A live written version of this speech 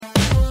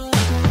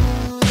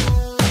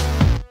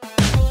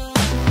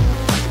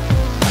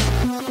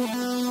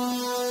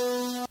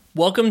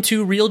Welcome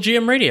to Real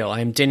GM Radio.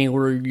 I'm Danny,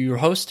 your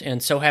host,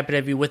 and so happy to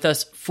have you with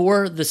us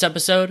for this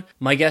episode.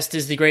 My guest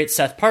is the great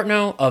Seth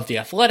Partnow of The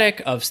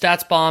Athletic, of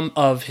StatsBomb,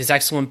 of his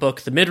excellent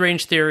book, The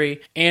Midrange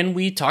Theory, and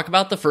we talk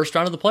about the first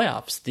round of the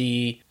playoffs,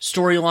 the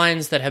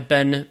storylines that have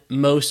been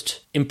most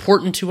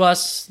important to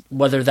us,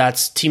 whether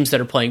that's teams that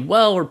are playing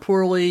well or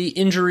poorly,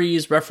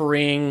 injuries,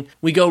 refereeing.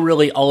 We go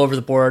really all over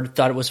the board.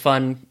 Thought it was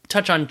fun.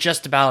 Touch on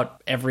just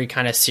about every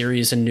kind of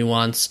series and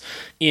nuance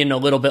in a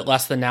little bit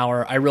less than an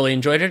hour. I really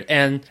enjoyed it.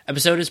 And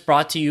episode is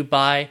brought to you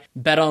by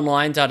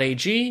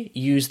betonline.ag.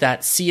 Use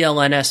that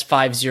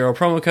CLNS50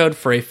 promo code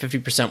for a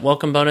 50%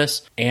 welcome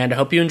bonus. And I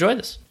hope you enjoy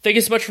this. Thank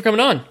you so much for coming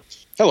on.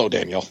 Hello,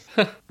 Daniel.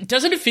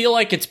 Doesn't it feel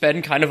like it's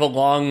been kind of a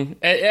long...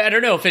 I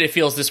don't know if it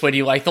feels this way to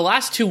you. Like, the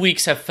last 2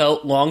 weeks have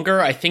felt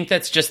longer. I think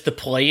that's just the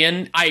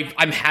play-in.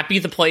 I'm happy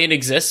the play-in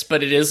exists,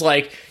 but it is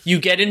like you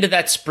get into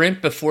that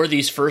sprint before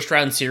these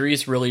first-round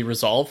series really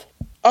resolve.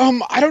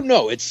 I don't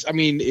know.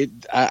 We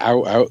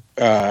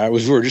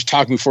were just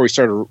talking before we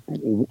started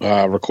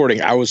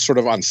recording. I was sort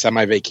of on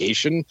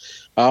semi-vacation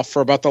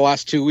for about the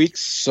last 2 weeks.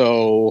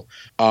 So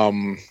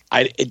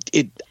I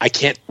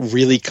can't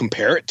really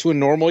compare it to a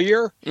normal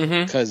year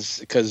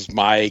because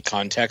my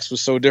context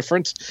was so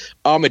different.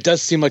 It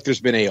does seem like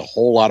there's been a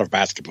whole lot of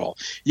basketball.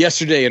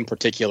 Yesterday in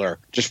particular,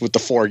 just with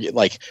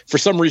the for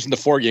some reason, the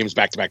 4 games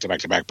back to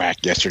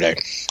back yesterday.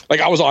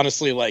 Like, I was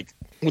honestly like,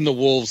 when the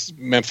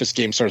Wolves-Memphis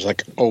game starts,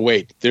 like, oh,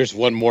 wait, there's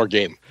one more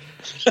game.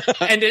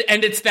 and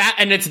it's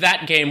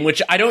that game,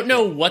 which I don't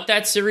know what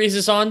that series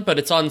is on, but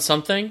it's on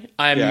something.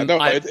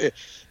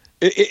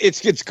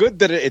 It's good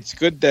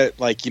that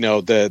like, you know,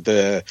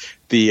 the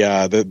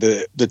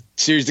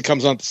series that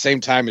comes on at the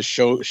same time as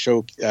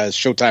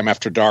Showtime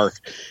After Dark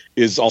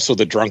is also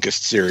the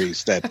drunkest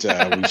series that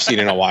we've seen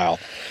in a while.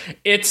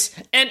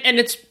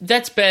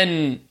 That's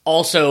been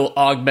also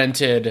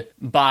augmented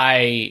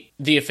by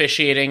the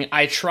officiating.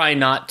 I try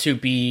not to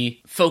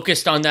be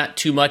focused on that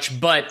too much,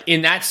 but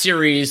in that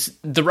series,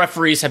 the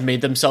referees have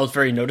made themselves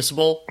very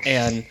noticeable,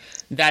 and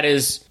that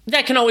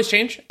can always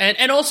change.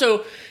 And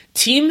also,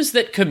 teams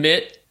that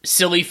commit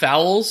silly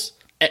fouls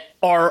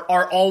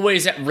are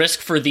always at risk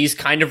for these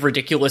kind of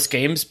ridiculous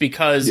games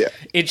because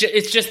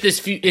it's just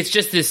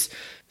this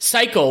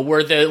cycle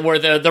where the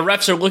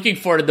refs are looking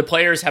for it and the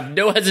players have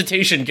no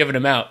hesitation giving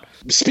them out.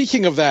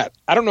 Speaking of that,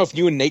 I don't know if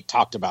you and Nate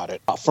talked about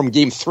it from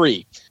Game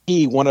 3.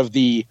 One of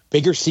the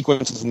bigger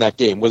sequences in that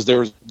game was there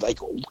was, like,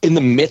 in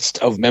the midst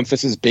of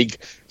Memphis's big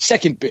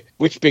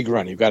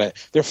run? You've got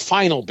their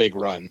final big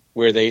run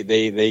where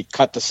they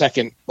cut the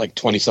second, like,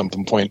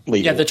 20-something point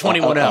lead. Yeah, the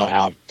 21-0.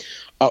 Out.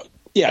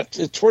 Yeah,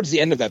 towards the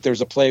end of that, there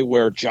was a play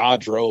where Ja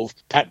drove,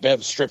 Pat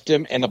Bev stripped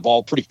him, and the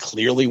ball pretty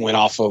clearly went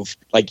off of,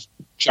 like,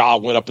 Ja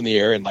went up in the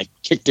air and, like,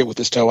 kicked it with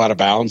his toe out of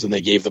bounds, and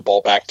they gave the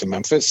ball back to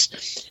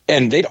Memphis.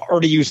 And they'd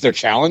already used their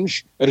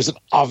challenge. It was an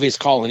obvious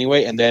call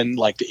anyway, and then,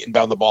 like, they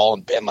inbound the ball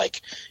and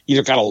like,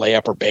 either got a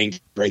layup or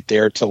banged right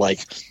there to,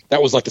 like,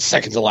 that was, like, the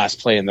second to last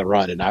play in the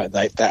run. And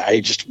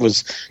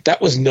that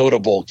was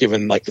notable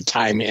given, like, the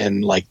time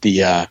and, like,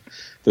 the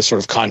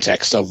sort of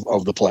context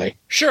of the play.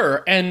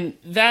 Sure, and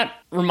that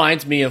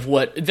reminds me of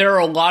there are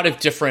a lot of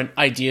different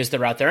ideas that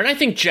are out there, and I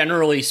think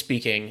generally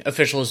speaking,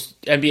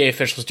 NBA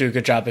officials do a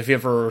good job. If you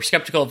ever are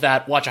skeptical of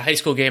that, watch a high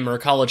school game or a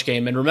college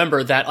game, and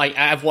remember that, like,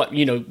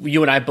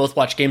 you and I both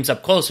watch games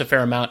up close a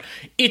fair amount.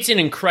 It's an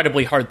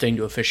incredibly hard thing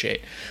to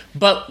officiate.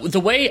 But the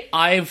way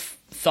I've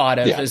thought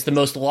of as the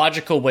most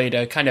logical way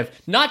to kind of,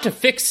 not to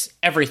fix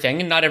everything,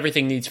 and not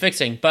everything needs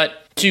fixing, but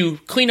to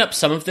clean up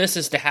some of this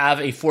is to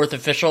have a fourth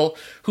official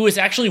who is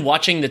actually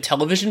watching the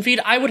television feed.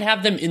 I would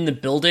have them in the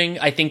building.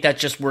 I think that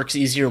just works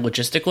easier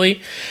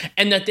logistically.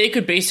 And that they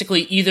could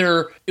basically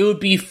either, it would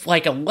be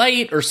like a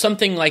light or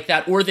something like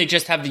that, or they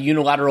just have the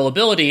unilateral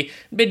ability,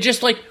 but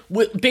just like,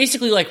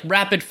 basically like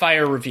rapid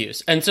fire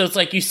reviews. And so it's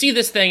like, you see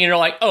this thing and you're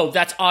like, oh,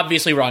 that's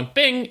obviously wrong.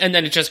 Bing. And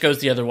then it just goes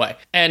the other way.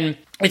 And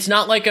it's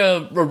not like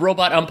a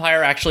robot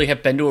umpire. Actually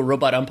have been to a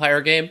robot umpire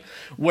game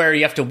where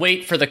you have to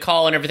wait for the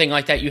call and everything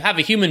like that. You have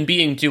a human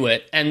being do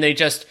it, and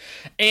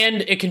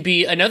and it can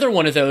be another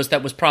one of those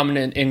that was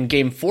prominent in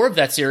Game 4 of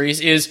that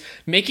series is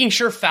making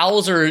sure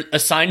fouls are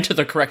assigned to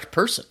the correct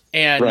person.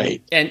 And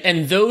right.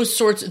 and those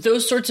sorts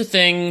of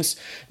things.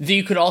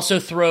 You could also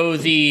throw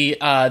the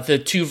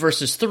 2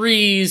 versus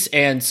 3s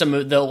and some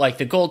of the, like,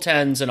 the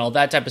goaltends and all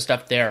that type of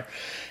stuff there.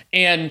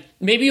 And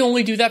maybe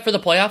only do that for the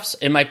playoffs.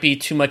 It might be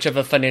too much of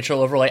a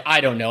financial overlay. I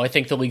don't know. I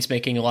think the league's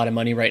making a lot of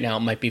money right now. It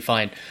might be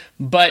fine.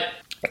 But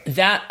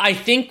that, I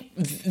think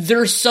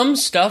there's some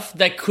stuff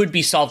that could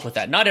be solved with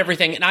that. Not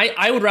everything. And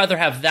I would rather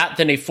have that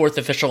than a fourth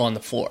official on the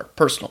floor,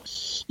 personally.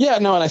 Yeah,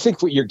 no, and I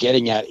think what you're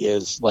getting at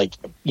is, like,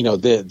 you know,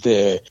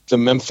 the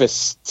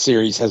Memphis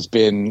series has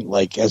been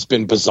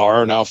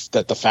bizarre enough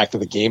that the fact that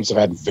the games have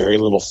had very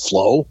little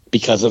flow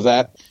because of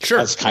that. Sure.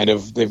 Has kind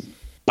of...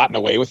 gotten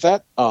away with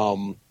that.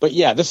 But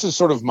yeah, this is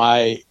sort of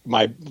my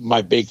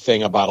big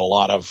thing about a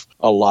lot of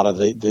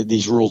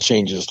these rule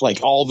changes.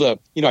 Like all the,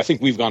 I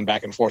think we've gone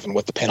back and forth on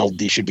what the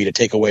penalty should be to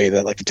take away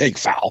the take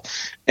foul,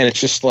 and it's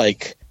just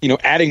like,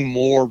 adding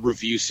more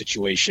review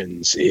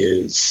situations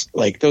is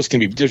like those are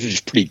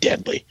just pretty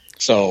deadly.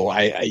 So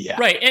yeah.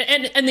 Right.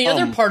 And the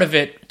other part of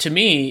it to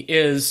me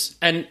is,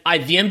 the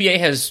NBA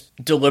has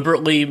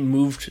deliberately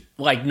moved,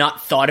 like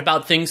not thought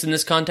about things in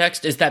this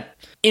context, is that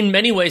in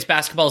many ways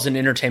basketball is an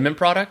entertainment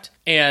product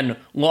and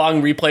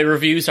long replay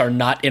reviews are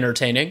not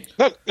entertaining.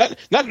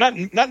 Not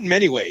in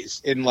many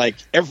ways. In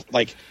that's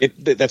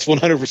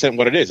 100%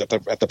 what it is at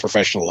the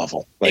professional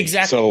level. Like,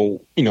 exactly.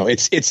 So,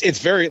 it's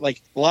very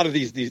like a lot of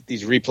these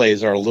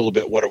replays are a little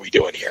bit, what are we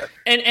doing here?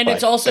 And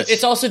it's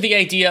also the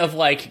idea of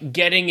like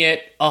getting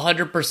it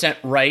 100%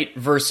 right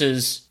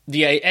versus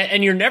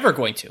and you're never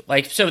going to,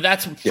 like, so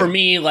that's for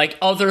me, like,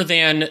 other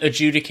than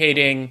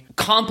adjudicating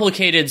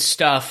complicated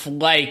stuff,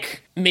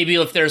 like maybe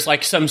if there's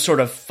like some sort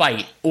of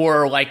fight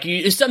or like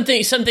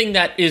something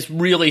that is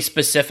really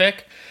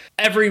specific,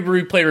 every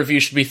replay review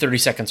should be 30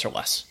 seconds or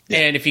less. Yeah.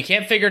 And if you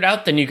can't figure it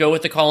out, then you go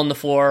with the call on the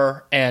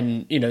floor.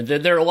 And,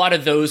 there are a lot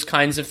of those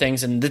kinds of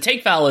things. And the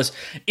take foul is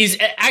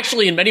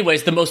actually, in many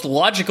ways, the most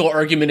logical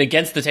argument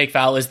against the take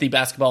foul is the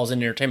basketball is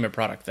an entertainment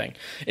product thing,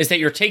 is that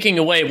you're taking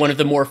away one of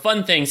the more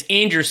fun things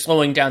and you're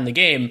slowing down the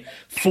game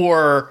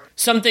for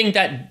something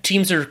that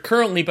teams are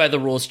currently by the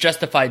rules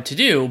justified to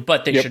do,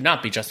 but they should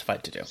not be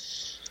justified to do.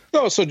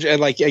 No, so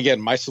like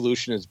again, my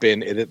solution has been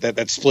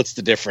that splits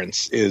the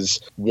difference is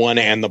one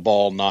and the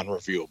ball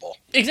non-reviewable.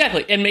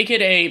 Exactly, and make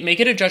it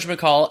a judgment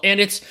call. And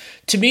it's,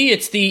 to me,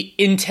 it's the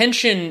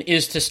intention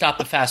is to stop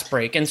the fast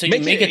break, and so you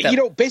make it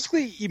that,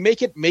 basically you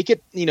make it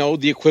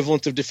the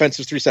equivalent of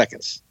defensive 3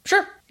 seconds.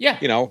 Sure. Yeah.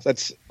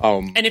 That's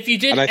and if you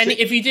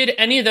did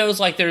any of those,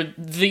 like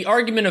the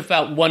argument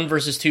about 1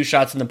 versus 2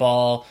 shots in the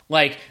ball,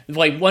 like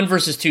 1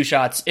 versus 2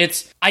 shots,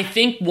 I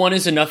think 1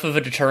 is enough of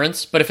a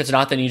deterrence, but if it's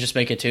not, then you just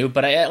make it 2.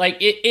 But I like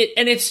it,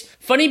 and it's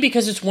funny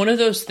because it's one of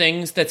those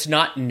things that's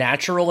not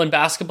natural in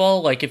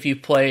basketball. Like if you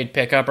played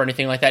pickup or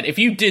anything like that, if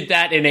you did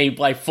that in a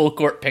like full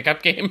court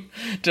pickup game,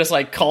 just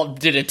like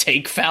did a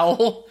take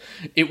foul,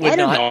 it would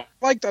not. Know.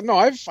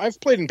 I've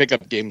played in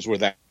pickup games where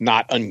that's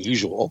not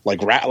unusual,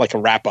 like a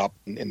wrap up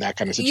in that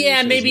kind of situation.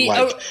 Yeah, maybe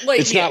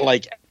it's not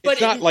like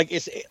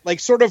it's like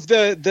sort of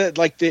the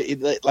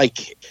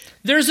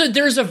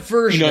there's a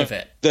version of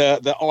it.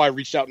 I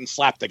reached out and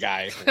slapped the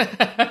guy.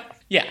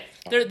 Yeah.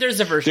 There's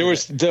a version. There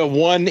was the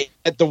one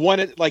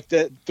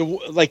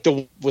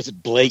was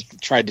it Blake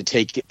tried to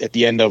take it at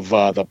the end of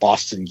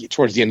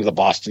towards the end of the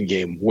Boston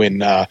game when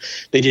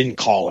they didn't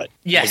call it.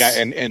 Yes,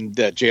 and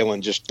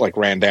Jalen just like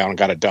ran down and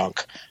got a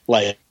dunk.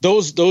 Like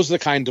those are the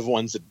kind of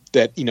ones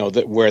that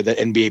where the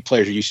NBA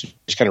players are used to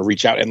just kind of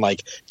reach out and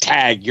like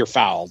tag, you're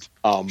fouled.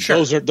 Sure.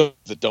 Those are those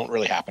that don't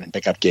really happen in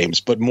pickup games,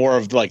 but more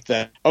of like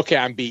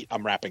I'm beat,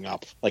 I'm wrapping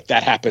up. Like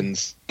that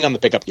happens on the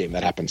pickup game.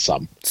 That happens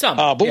some.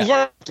 But we've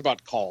already talked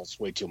about calls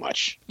way too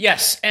much.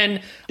 Yes,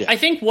 and I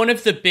think one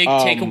of the big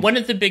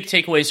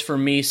takeaways for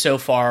me so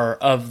far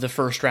of the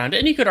first round,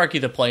 and you could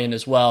argue the play-in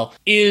as well,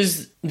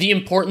 is the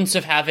importance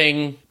of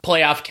having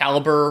playoff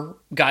caliber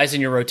guys in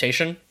your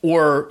rotation,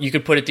 or you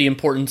could put it the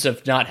importance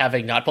of not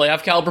having not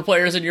playoff caliber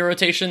players in your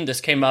rotation.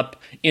 This came up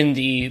in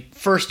the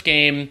first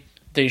game,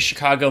 the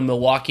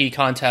Chicago-Milwaukee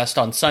contest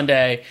on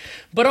Sunday.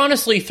 But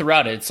honestly,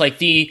 throughout it, it's like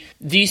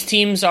these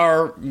teams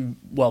are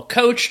well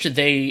coached.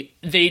 They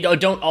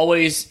don't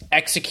always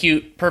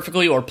execute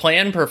perfectly or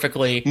plan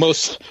perfectly.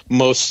 Mostly.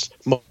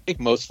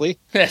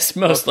 Yes,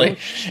 mostly.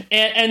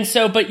 And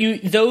so, but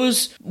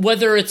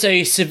whether it's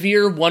a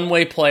severe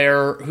one-way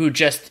player who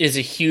just is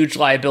a huge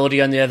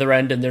liability on the other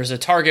end, and there's a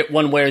target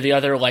one way or the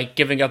other, like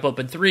giving up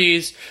open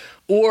threes,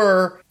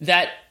 or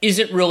that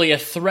isn't really a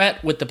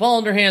threat with the ball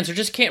in their hands, or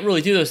just can't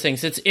really do those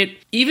things.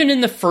 Even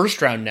in the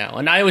first round now,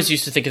 and I always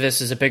used to think of this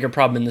as a bigger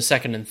problem in the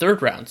second and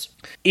third rounds.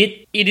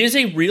 It is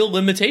a real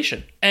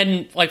limitation,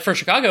 and like for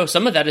Chicago,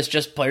 some of that is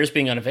just players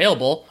being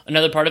unavailable.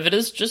 Another part of it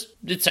is just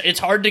it's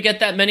hard to get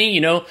that many.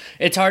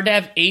 It's hard to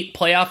have 8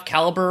 playoff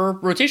caliber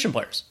rotation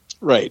players.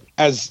 Right.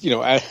 As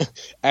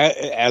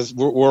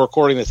we're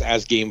recording this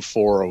as Game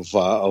 4 of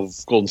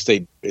Golden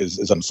State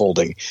is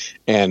unfolding,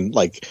 and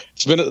like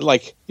it's been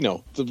like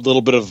the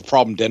little bit of a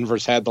problem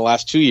Denver's had the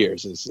last 2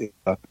 years is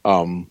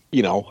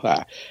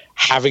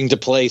having to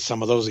play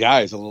some of those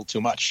guys a little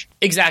too much.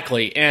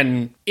 Exactly,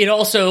 and it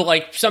also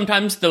like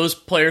sometimes those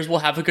players will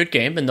have a good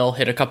game and they'll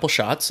hit a couple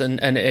shots and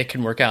it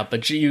can work out.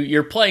 But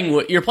you're playing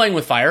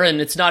with fire, and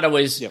it's not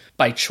always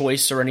by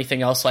choice or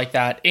anything else like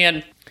that.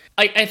 And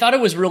I thought it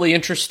was really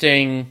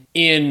interesting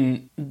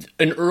in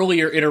an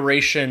earlier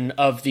iteration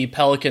of the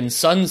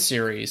Pelicans-Suns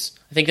series.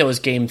 I think that was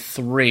game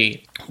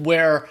 3,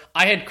 where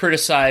I had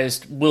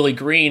criticized Willie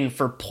Green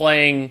for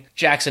playing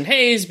Jackson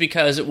Hayes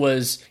because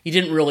he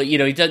didn't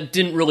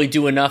really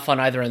do enough on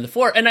either end of the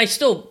floor. And I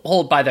still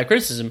hold by that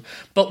criticism.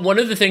 But one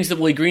of the things that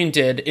Willie Green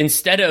did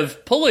instead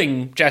of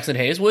pulling Jackson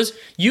Hayes was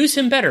use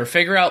him better,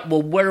 figure out,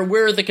 well,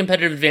 where are the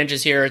competitive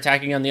advantages here,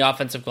 attacking on the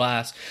offensive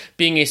glass,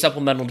 being a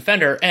supplemental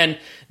defender. And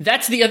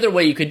that's the other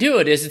way you could do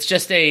it, is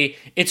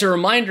it's a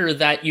reminder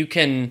that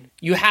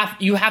you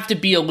have to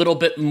be a little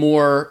bit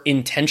more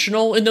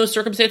intentional in those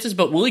circumstances.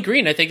 But Willie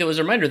Green, I think that was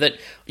a reminder that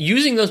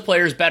using those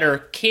players better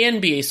can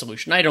be a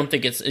solution. I don't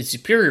think it's a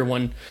superior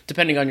one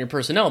depending on your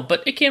personnel,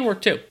 but it can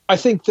work too. I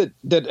think that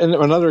and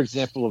another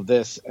example of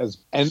this, I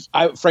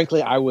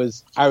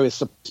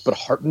was but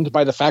heartened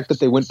by the fact that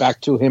they went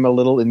back to him a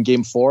little in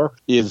Game 4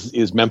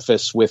 is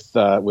Memphis with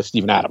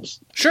Steven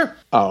Adams. Sure.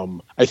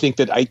 I think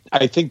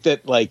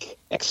that like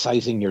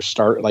excising your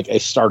a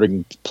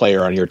starting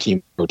player on your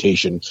team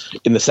rotation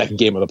in the second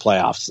game of the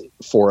playoffs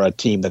for a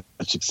team that's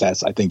a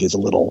success, I think is a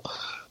little,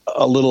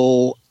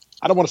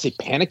 I don't want to say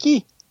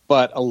panicky,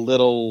 but a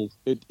little,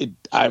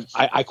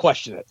 I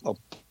question it.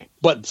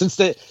 But since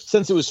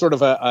it was sort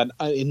of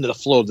into the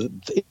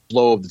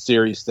flow of the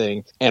series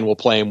thing, and we'll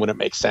play him when it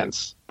makes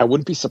sense, I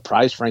wouldn't be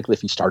surprised, frankly,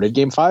 if he started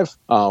Game 5.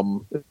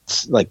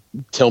 It's like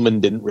Tillman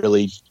didn't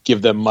really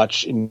give them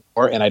much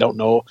anymore, and I don't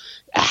know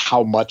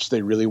how much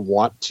they really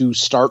want to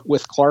start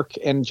with Clark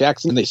and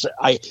Jackson.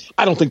 I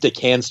don't think they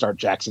can start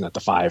Jackson at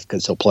the 5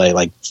 because he'll play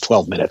like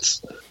 12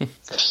 minutes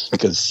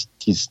because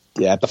he's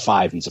at the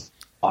 5 he's a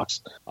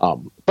box.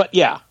 But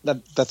yeah,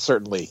 that's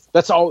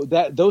all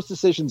that those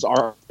decisions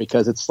are,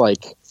 because it's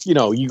like,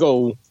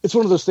 it's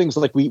one of those things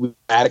like we mad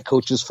at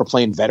coaches for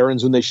playing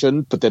veterans when they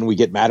shouldn't, but then we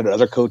get mad at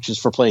other coaches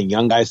for playing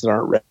young guys that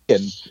aren't ready.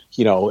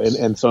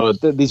 And so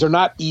these are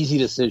not easy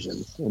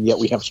decisions, and yet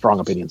we have strong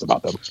opinions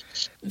about them.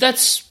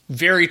 That's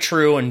very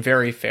true and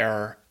very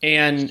fair.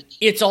 And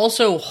it's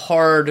also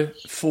hard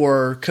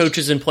for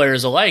coaches and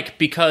players alike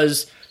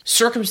because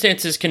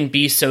circumstances can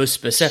be so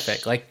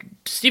specific. Like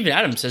Steven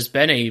Adams has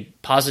been a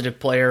positive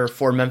player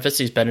for Memphis.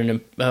 He's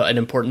been an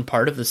important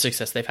part of the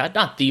success they've had.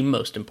 Not the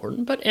most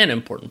important, but an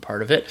important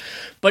part of it.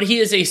 But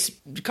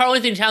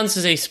Karl-Anthony Towns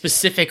is a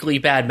specifically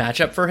bad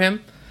matchup for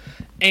him.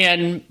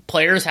 And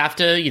players have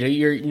to,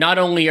 you're not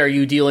only are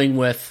you dealing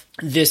with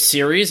this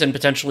series and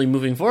potentially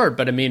moving forward,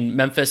 but I mean,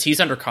 Memphis, he's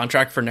under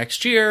contract for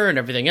next year and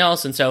everything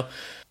else. And so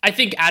I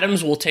think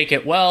Adams will take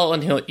it well,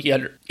 and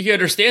he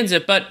understands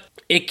it, but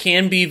it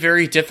can be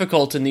very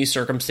difficult in these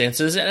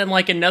circumstances. And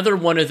like another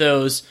one of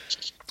those,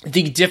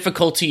 the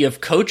difficulty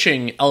of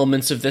coaching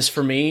elements of this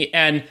for me,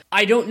 and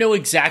I don't know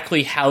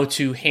exactly how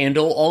to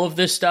handle all of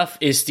this stuff,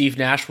 is Steve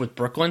Nash with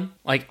Brooklyn.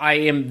 Like, I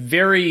am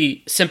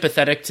very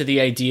sympathetic to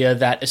the idea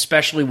that,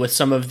 especially with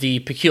some of the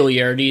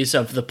peculiarities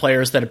of the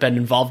players that have been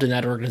involved in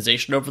that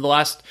organization over the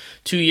last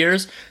 2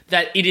 years,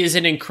 that it is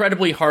an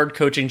incredibly hard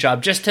coaching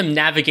job just to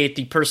navigate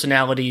the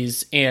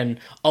personalities and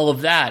all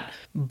of that.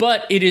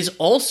 But it is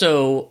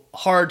also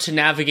hard to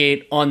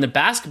navigate on the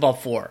basketball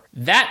floor.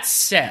 That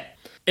said,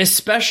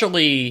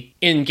 especially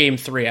in Game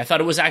 3. I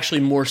thought it was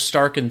actually more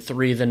stark in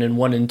 3 than in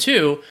 1 and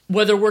 2.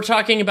 Whether we're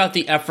talking about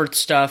the effort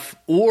stuff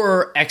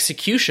or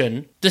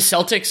execution, the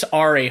Celtics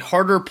are a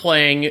harder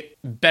playing,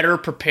 better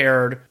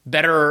prepared,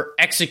 better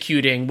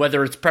executing,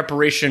 whether it's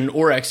preparation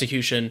or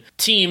execution,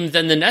 team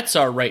than the Nets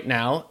are right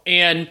now.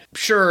 And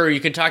sure, you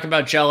could talk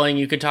about gelling,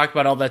 you could talk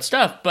about all that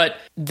stuff, but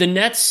the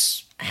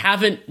Nets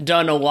haven't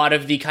done a lot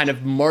of the kind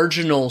of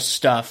marginal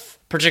stuff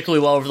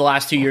particularly well over the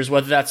last 2 years,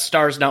 whether that's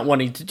stars not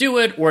wanting to do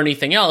it or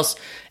anything else.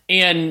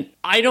 And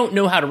I don't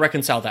know how to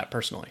reconcile that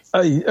personally.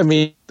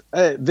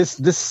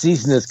 This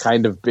season has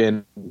kind of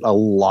been a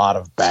lot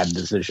of bad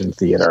decision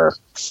theater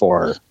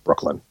for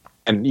Brooklyn.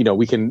 And,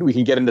 we can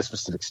get into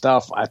specific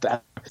stuff.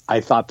 I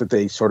thought that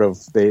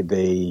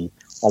they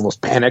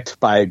almost panicked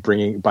by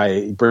bringing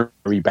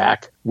me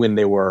back when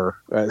they were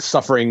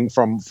suffering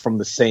from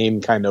the same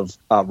kind of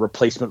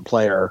replacement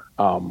player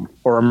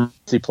or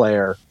emergency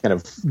player kind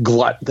of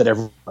glut that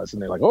everyone was,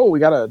 and they're like, oh, we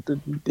gotta,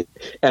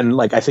 and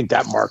like I think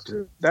that marked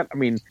that. I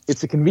mean,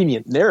 it's a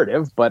convenient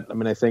narrative, but I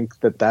mean, I think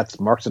that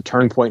marks a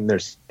turning point in there,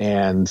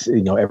 and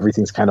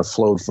everything's kind of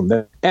flowed from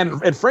there.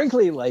 And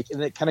frankly,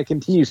 and it kind of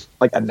continues,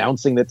 like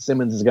announcing that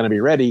Simmons is going to be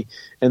ready,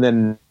 and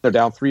then they're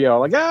down 3-0,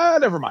 like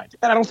never mind.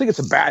 And I don't think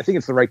it's I think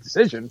it's the right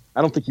decision.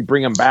 I don't think you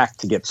bring him back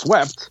to get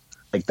swept.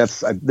 Like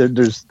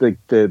there's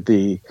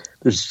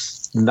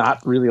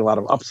not really a lot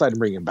of upside in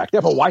bringing him back. Yeah,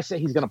 but why say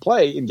he's going to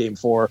play in Game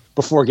 4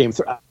 before Game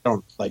 3? I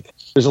don't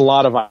there's a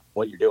lot of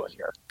what you're doing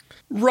here.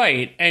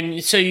 Right.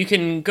 And so you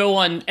can go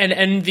on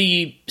and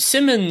the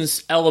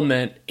Simmons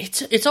element,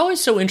 it's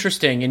always so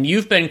interesting. And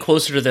you've been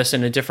closer to this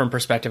in a different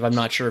perspective. I'm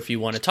not sure if you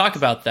want to talk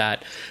about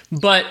that,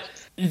 but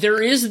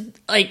there is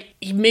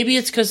maybe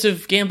it's because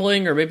of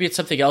gambling or maybe it's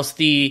something else.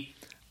 The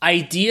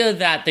idea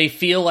that they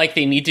feel like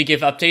they need to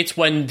give updates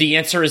when the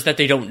answer is that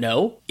they don't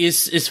know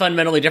is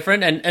fundamentally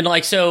different.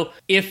 And so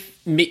if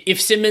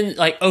if Simmons,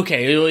 like,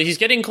 okay, well, he's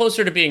getting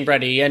closer to being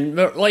ready, and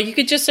like you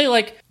could just say,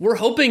 like, we're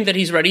hoping that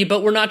he's ready,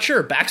 but we're not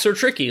sure. Backs are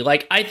tricky.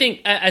 Like, I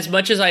think as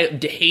much as I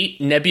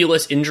hate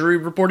nebulous injury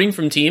reporting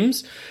from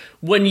teams,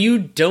 when you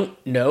don't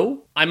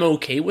know, I'm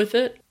okay with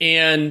it.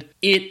 And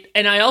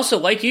I also,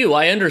 like you,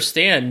 I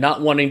understand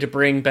not wanting to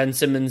bring Ben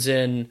Simmons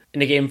in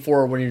a game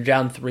 4 when you're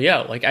down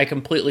 3-0. Like, I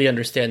completely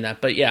understand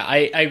that. But yeah,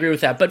 I agree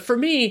with that. But for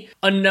me,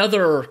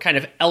 another kind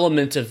of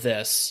element of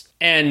this,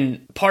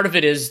 and part of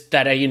it is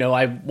that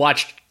I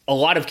watched a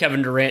lot of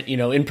Kevin Durant,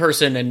 in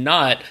person and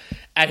not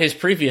at his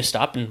previous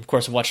stop. And of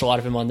course, I watched a lot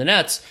of him on the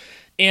Nets.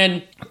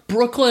 And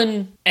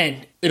Brooklyn,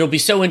 and it'll be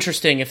so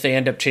interesting if they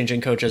end up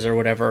changing coaches or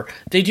whatever,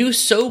 they do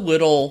so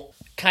little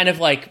kind of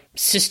like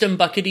system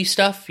buckety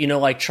stuff,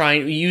 like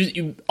trying to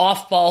use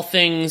off-ball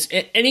things,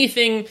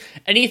 anything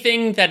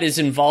that is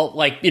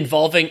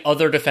involving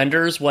other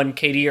defenders when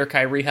KD or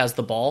Kyrie has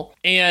the ball.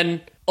 And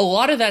a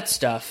lot of that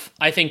stuff,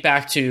 I think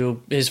back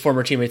to his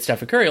former teammate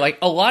Stephen Curry, like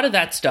a lot of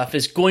that stuff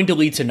is going to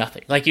lead to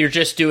nothing. Like, you're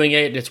just doing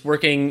it, it's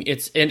working,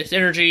 it's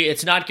energy,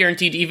 it's not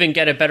guaranteed to even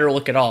get a better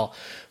look at all.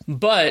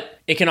 But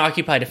it can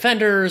occupy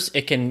defenders,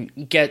 it can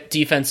get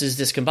defenses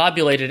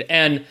discombobulated,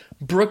 and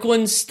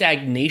Brooklyn's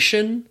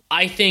stagnation,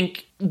 I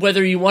think,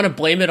 whether you want to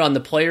blame it on the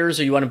players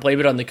or you want to blame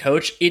it on the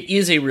coach, it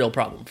is a real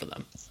problem for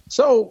them.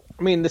 So,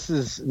 I mean, this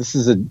is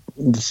a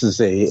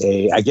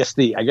I guess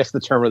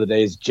the term of the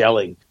day is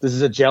gelling. This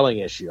is a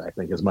gelling issue, I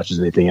think, as much as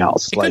anything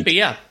else. It could be,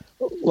 yeah.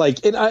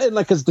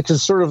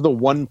 Because sort of the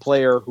one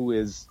player who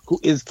is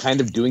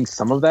kind of doing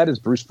some of that is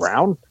Bruce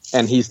Brown,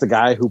 and he's the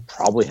guy who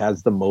probably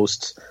has the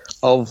most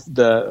of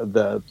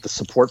the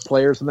support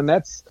players in the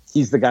Nets.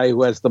 He's the guy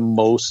who has the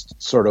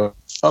most sort of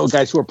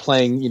guys who are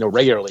playing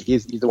regularly.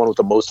 He's the one with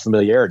the most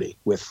familiarity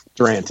with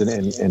Durant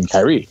and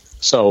Kyrie.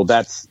 So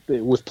that's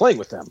with playing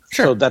with them.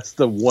 Sure. So that's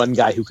the one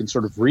guy who can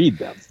sort of read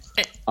them.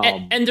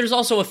 And there's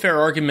also a fair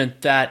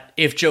argument that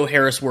if Joe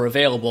Harris were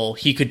available,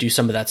 he could do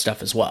some of that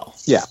stuff as well.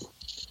 Yeah.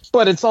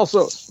 But it's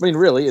also, I mean,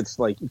 really, it's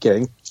like,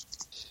 okay,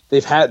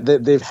 they've had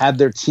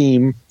their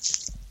team,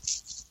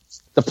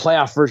 the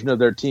playoff version of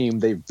their team,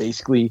 they've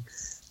basically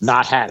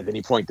not had at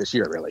any point this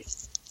year, really,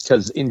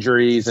 because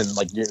injuries and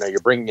you're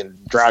bringing in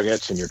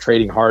Dragic and you're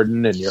trading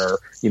Harden and you're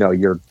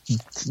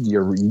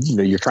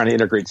trying to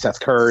integrate Seth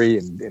Curry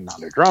and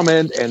Andre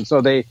Drummond, and so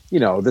they,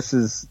 this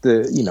is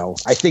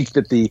I think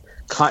that the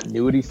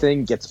continuity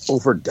thing gets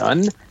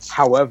overdone.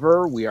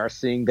 However, we are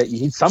seeing that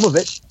you need some of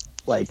it.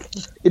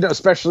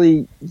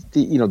 Especially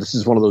this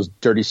is one of those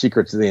dirty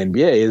secrets of the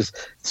NBA is,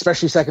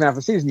 especially second half of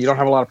the season, you don't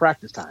have a lot of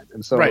practice time.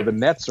 And so The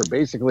Nets are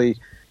basically,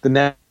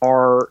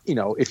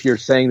 if you're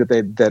saying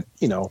that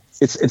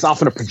it's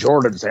often a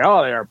pejorative to say,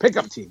 oh, they're a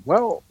pickup team.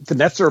 Well, the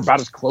Nets are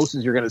about as close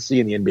as you're going to see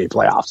in the NBA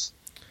playoffs.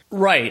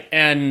 Right.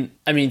 And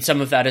I mean,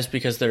 some of that is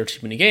because there are too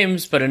many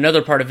games, but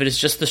another part of it is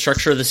just the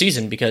structure of the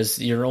season, because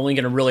you're only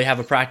going to really have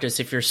a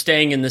practice if you're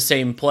staying in the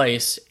same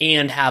place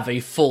and have a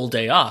full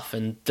day off.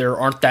 And there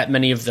aren't that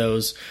many of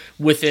those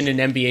within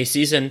an NBA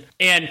season.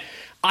 And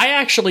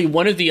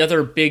one of the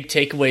other big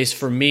takeaways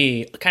for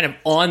me, kind of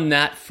on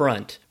that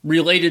front,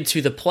 related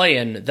to the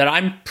play-in that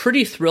I'm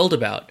pretty thrilled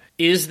about,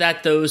 is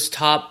that those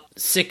top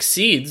 6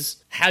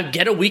 seeds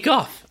get a week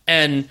off.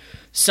 And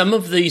some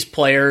of these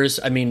players,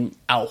 I mean,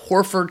 Al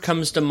Horford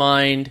comes to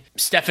mind,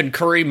 Stephen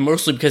Curry,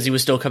 mostly because he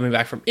was still coming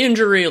back from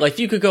injury. Like,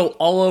 you could go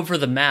all over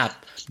the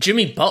map.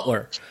 Jimmy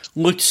Butler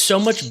looked so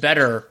much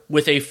better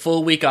with a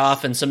full week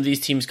off, and some of these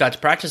teams got to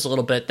practice a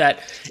little bit, that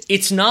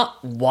it's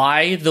not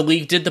why the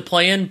league did the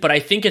play-in, but I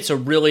think it's a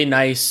really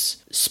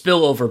nice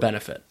spillover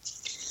benefit.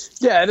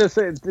 Yeah,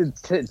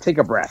 take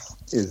a breath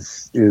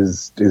is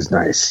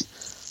nice.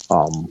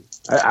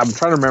 I'm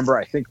trying to remember.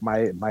 I think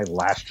my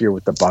last year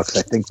with the Bucks,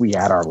 I think we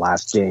had our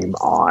last game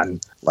on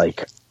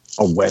like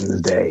a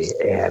Wednesday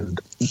and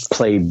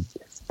played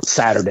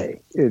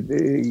Saturday,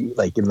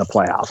 like in the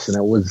playoffs, and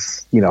it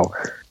was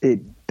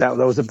that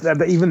was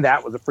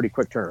a pretty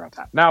quick turnaround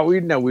time. Now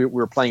we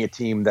were playing a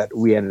team that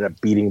we ended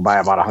up beating by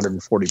about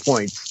 140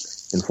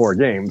 points in 4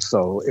 games,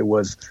 so it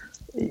was.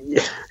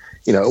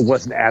 It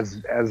wasn't as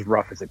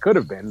rough as it could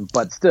have been,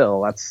 but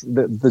still, that's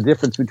the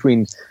difference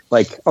between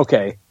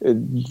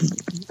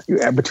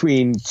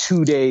between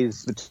 2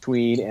 days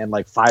and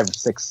like 5,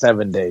 6,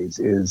 7 days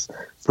is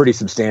pretty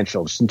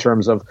substantial, just in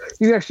terms of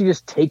you can actually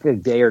just take a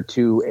day or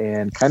two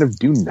and kind of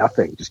do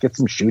nothing, just get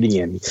some shooting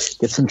in,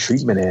 get some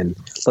treatment in,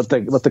 let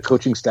the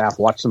coaching staff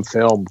watch some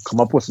film,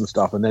 come up with some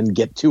stuff, and then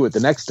get to it the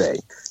next day,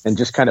 and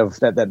just kind of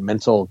that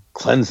mental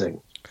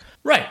cleansing.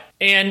 Right.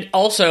 And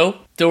also,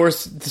 there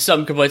was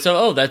some complaints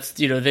of, that's,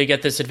 they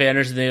get this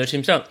advantage and the other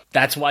teams don't.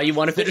 That's why you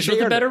want to finish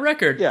with a better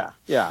record. Yeah,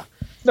 yeah.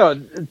 No,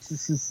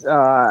 this is,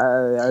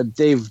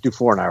 Dave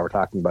Dufour and I were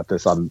talking about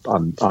this on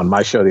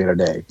my show the other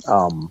day.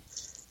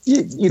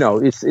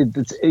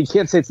 You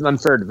can't say it's an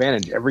unfair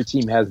advantage. Every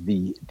team has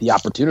the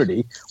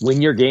opportunity.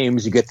 Win your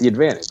games, you get the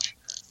advantage.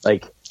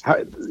 Like,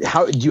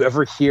 how do you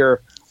ever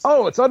hear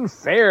oh, it's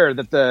unfair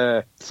that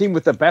the team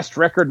with the best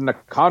record in the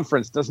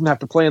conference doesn't have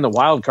to play in the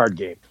wild card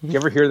game. Do you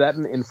ever hear that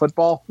in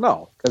football?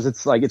 No, because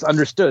it's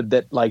understood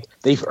that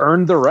they've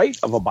earned the right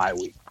of a bye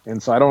week,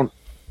 and so I don't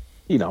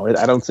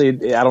see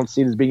it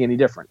as being any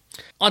different.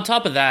 On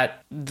top of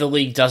that, the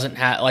league doesn't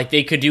have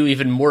they could do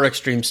even more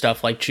extreme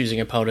stuff like choosing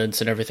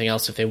opponents and everything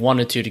else if they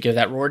wanted to give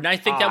that reward. And I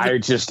think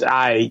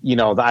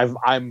that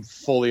I'm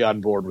fully on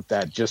board with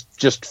that.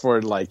 Just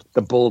for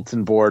the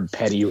bulletin board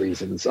petty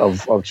reasons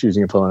of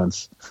choosing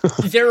opponents.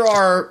 there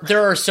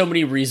are so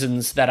many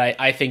reasons that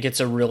I think it's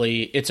a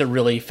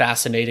really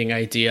fascinating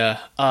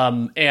idea.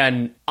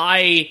 And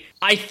I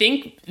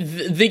think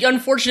the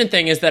unfortunate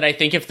thing is that I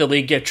think if the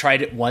league had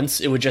tried it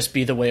once, it would just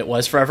be the way it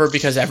was forever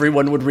because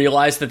everyone would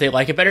realize that they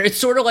like it better. It's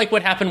sort of like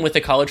what happened with the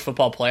college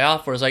football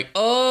playoff, where it's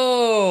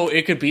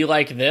it could be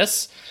like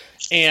this.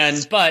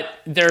 But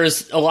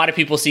there's a lot of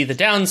people see the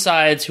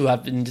downsides who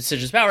have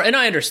decisions power, and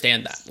I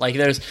understand that.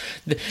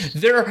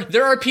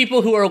 There are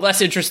people who are less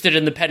interested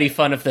in the petty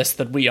fun of this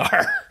than we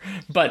are,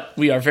 but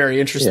we are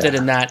very interested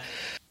in that.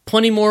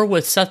 Plenty more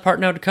with Seth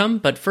Partnow to come,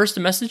 but first a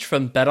message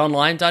from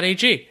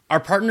betonline.ag. Our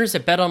partners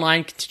at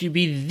BetOnline continue to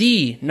be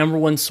the number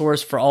one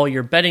source for all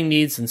your betting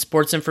needs and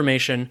sports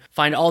information.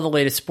 Find all the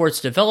latest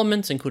sports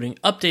developments, including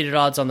updated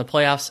odds on the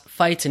playoffs,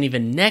 fights, and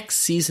even next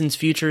season's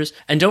futures.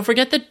 And don't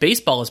forget that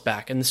baseball is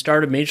back, and the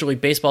start of Major League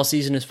Baseball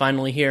season is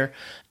finally here.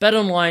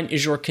 BetOnline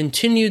is your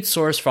continued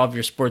source for all of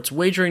your sports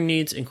wagering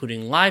needs,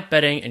 including live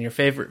betting and your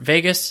favorite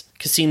Vegas,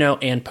 casino,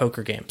 and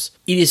poker games.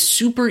 It is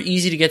super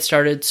easy to get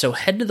started, so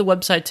head to the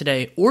website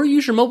today or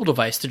use your mobile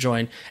device to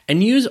join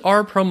and use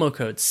our promo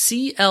code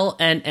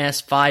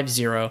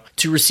CLNS50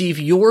 to receive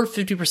your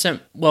 50%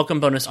 welcome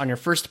bonus on your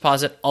first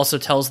deposit. Also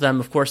tells them,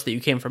 of course, that you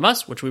came from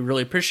us, which we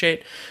really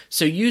appreciate.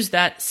 So use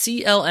that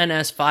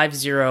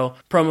CLNS50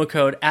 promo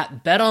code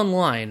at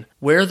BetOnline,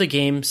 where the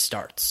game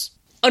starts.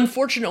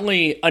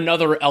 Unfortunately,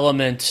 another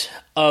element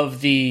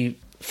of the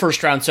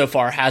first round so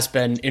far has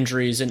been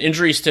injuries, and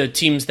injuries to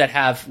teams that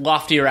have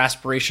loftier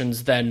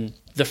aspirations than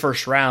the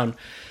first round.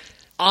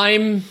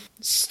 I'm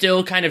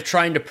still kind of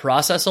trying to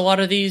process a lot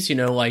of these,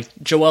 like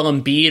Joel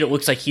Embiid, it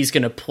looks like he's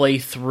going to play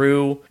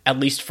through, at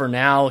least for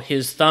now,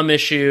 his thumb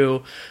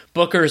issue.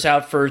 Booker's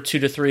out for 2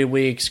 to 3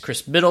 weeks.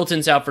 Chris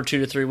Middleton's out for 2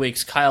 to 3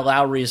 weeks. Kyle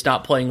Lowry is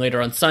not playing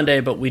later on Sunday,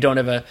 but we don't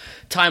have a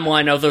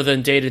timeline other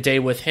than day-to-day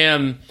with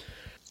him.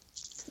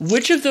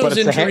 Which of those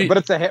injuries? But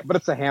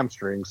it's a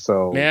hamstring.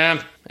 So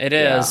yeah, it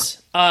is.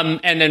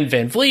 And then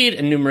Van Vliet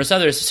and numerous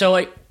others.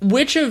 So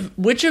which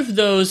of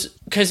those?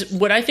 Because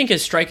what I think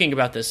is striking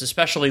about this,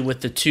 especially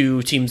with the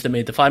two teams that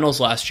made the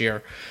finals last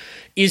year,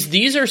 is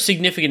these are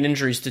significant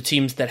injuries to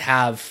teams that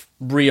have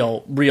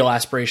real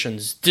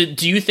aspirations.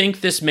 Do you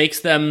think this makes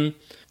them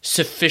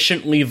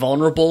sufficiently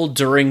vulnerable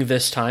during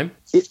this time?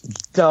 It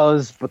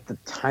does, but the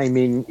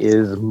timing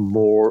is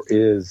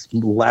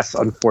less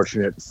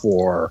unfortunate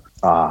for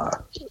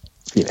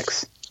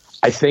Phoenix.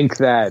 I think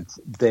that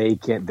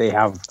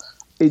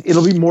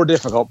it'll be more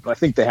difficult, but I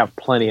think they have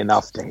plenty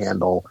enough to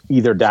handle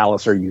either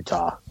Dallas or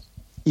Utah,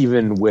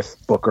 even with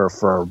Booker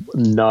for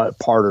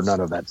part or none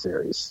of that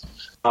series.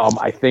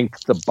 I think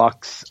the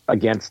Bucks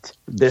against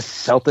this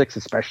Celtics,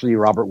 especially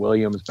Robert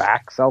Williams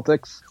back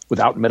Celtics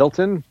without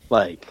Middleton,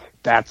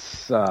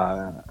 that's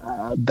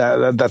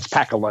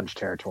pack a lunch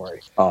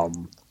territory.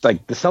 The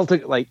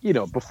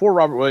Celtics, before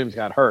Robert Williams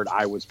got hurt,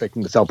 I was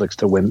picking the Celtics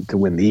to win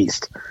the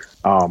East.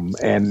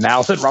 And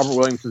now that Robert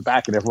Williams is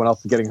back and everyone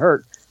else is getting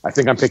hurt, I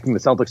think I'm picking the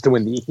Celtics to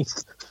win the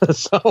East.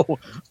 So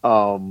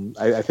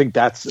I think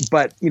that's.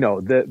 But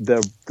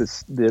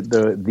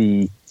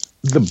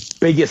the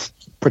biggest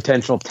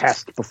potential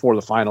test before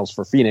the finals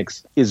for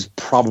Phoenix is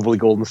probably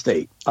Golden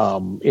State.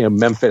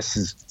 Memphis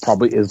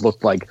is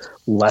looked like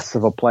less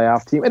of a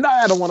playoff team, and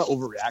I don't want to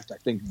overreact. I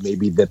think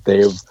maybe that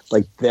they've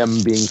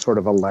them being sort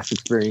of a less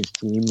experienced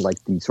team,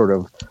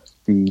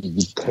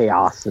 the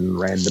chaos and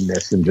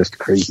randomness and just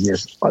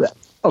craziness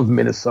of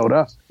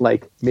Minnesota.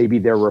 Maybe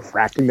they're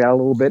refracting that a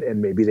little bit,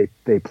 and maybe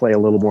they play a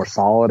little more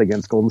solid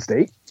against Golden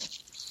State,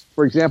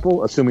 for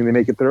example, assuming they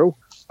make it through.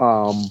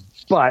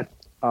 But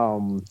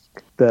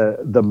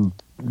the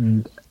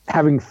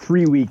having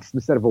 3 weeks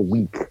instead of a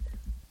week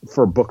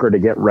for Booker to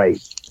get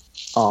right,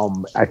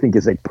 I think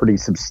is a pretty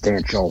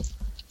substantial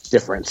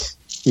difference,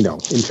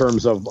 in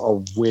terms of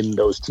when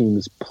those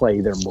teams play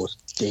their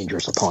most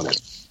dangerous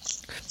opponent.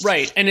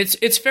 Right, and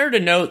it's fair to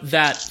note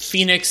that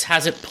Phoenix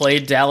hasn't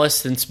played Dallas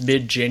since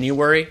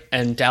mid-January,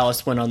 and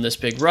Dallas went on this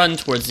big run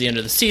towards the end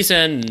of the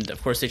season, and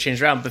of course they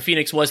changed around, but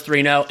Phoenix was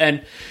 3-0,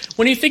 and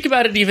when you think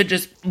about it even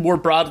just more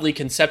broadly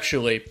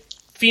conceptually,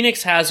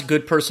 Phoenix has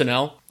good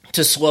personnel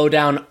to slow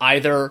down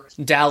either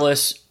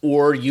Dallas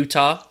or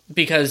Utah,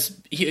 because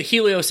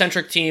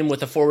heliocentric team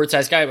with a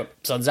forward-sized guy, but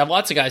Suns have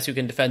lots of guys who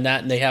can defend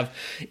that, and they have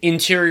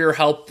interior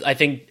help. I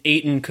think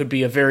Ayton could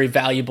be a very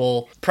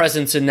valuable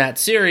presence in that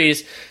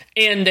series.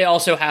 And they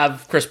also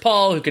have Chris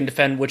Paul, who can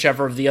defend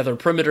whichever of the other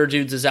perimeter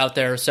dudes is out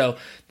there. So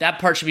that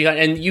part should be fine.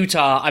 And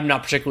Utah, I'm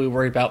not particularly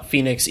worried about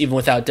Phoenix, even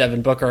without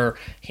Devin Booker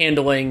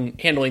handling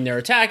their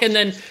attack. And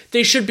then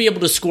they should be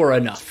able to score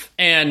enough.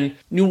 And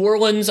New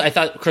Orleans, I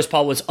thought Chris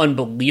Paul was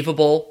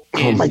unbelievable.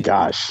 Oh my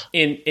gosh.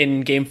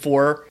 In Game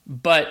 4.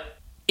 But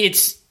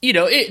it's,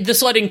 the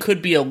sledding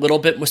could be a little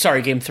bit,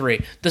 Game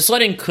 3. The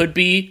sledding could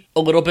be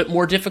a little bit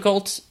more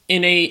difficult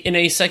in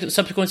a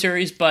subsequent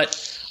series,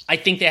 but I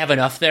think they have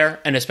enough there,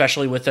 and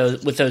especially with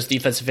those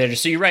defensive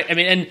advantages. So you're right. I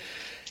mean, and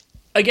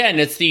again,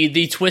 it's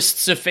the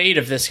twists of fate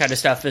of this kind of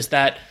stuff is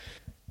that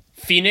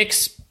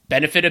Phoenix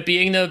benefit of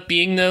being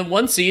the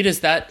 1 seed is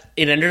that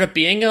it ended up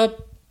being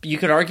you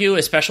could argue,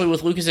 especially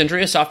with Luka's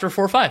injury, a softer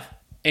 4-5.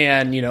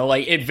 And,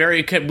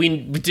 we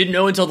didn't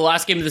know until the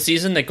last game of the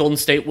season that Golden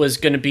State was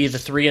going to be the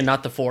 3 and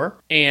not the 4.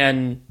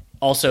 And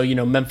also,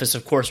 Memphis,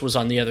 of course, was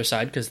on the other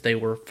side because they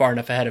were far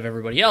enough ahead of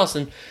everybody else.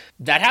 And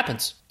that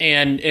happens.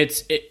 And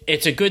it's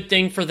a good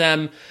thing for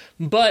them.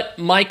 But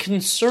my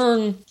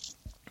concern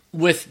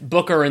with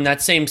Booker in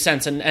that same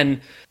sense, and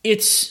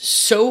it's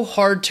so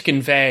hard to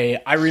convey.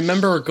 I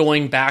remember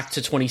going back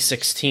to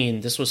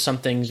 2016. This was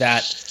something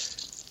that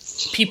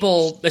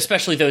people,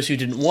 especially those who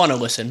didn't want to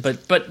listen,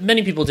 but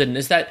many people didn't,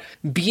 is that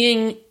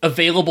being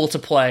available to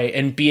play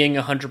and being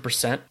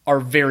 100% are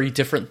very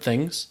different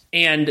things.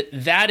 And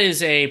that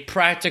is a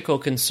practical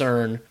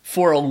concern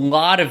for a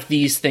lot of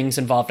these things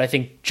involved. I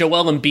think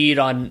Joel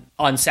Embiid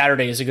on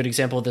Saturday is a good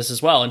example of this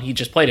as well, and he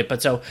just played it.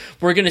 But so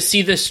we're going to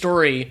see this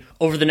story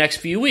over the next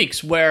few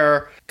weeks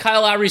where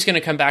Kyle Lowry's going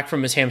to come back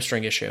from his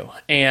hamstring issue,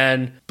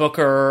 and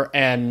Booker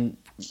and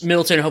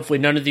Middleton, hopefully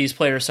none of these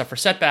players suffer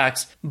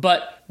setbacks,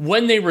 but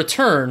when they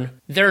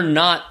return, they're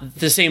not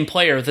the same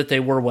player that they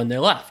were when they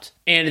left.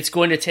 And it's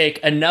going to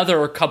take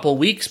another couple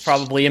weeks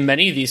probably in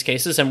many of these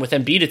cases, and with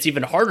Embiid it's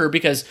even harder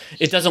because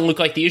it doesn't look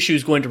like the issue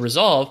is going to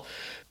resolve.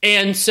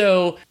 And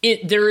so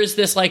there is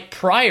this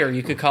prior,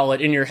 you could call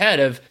it, in your head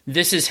of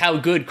this is how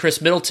good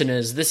Chris Middleton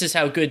is, this is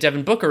how good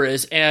Devin Booker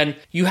is, and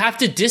you have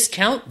to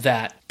discount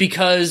that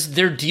because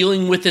they're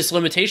dealing with this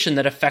limitation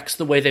that affects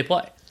the way they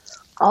play.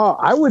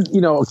 I would,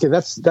 okay,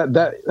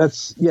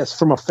 that's yes,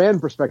 from a fan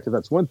perspective,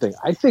 that's one thing.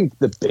 I think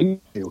the big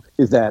issue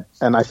is that,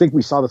 and I think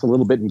we saw this a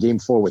little bit in Game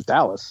 4 with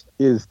Dallas,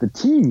 is the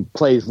team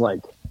plays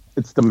like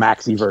it's the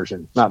maxi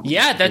version.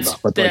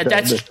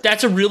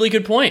 That's a really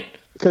good point.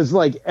 Because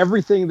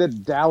everything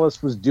that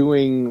Dallas was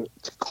doing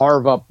to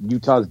carve up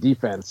Utah's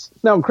defense.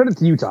 Now, credit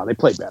to Utah, they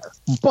play better,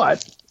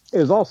 but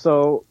is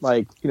also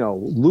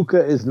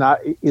Luka is not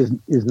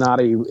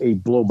a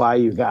blow by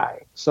you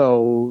guy.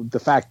 So the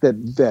fact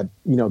that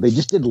they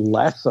just did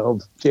less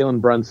of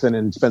Jalen Brunson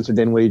and Spencer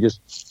Dinwiddie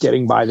just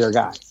getting by their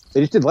guy. They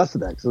just did less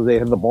of that, so they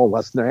had the ball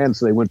less in their hands,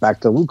 so they went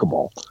back to Luka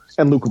ball.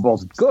 And Luka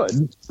ball's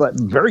good, but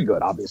very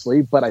good,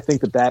 obviously. But I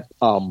think that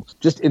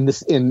just in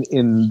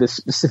this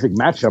specific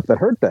matchup that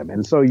hurt them.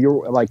 And so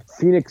you're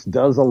Phoenix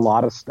does a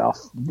lot of stuff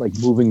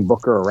moving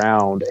Booker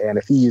around, and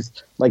if he's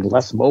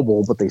less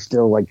mobile, but they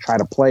still try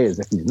to play as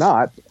if he's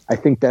not, I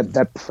think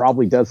that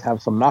probably does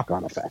have some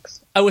knock-on effects.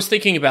 I was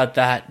thinking about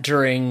that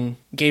during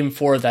Game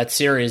 4 of that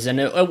series, and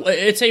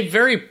it's a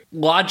very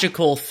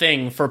logical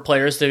thing for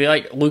players to be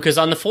like, Luka's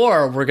on the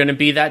floor, we're going to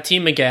be that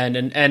team again.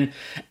 And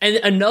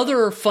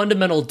another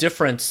fundamental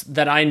difference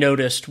that I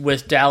noticed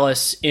with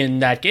Dallas in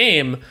that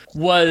game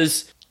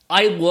was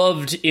I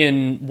loved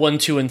in 1,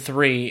 2, and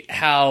 3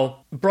 how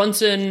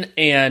Brunson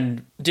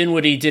and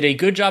Dinwiddie did a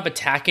good job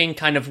attacking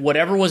kind of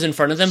whatever was in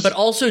front of them, but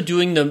also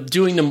doing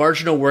the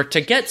marginal work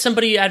to get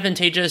somebody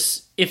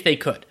advantageous if they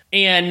could.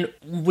 And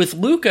with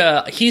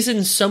Luka, he's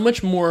in so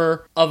much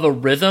more of a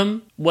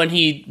rhythm when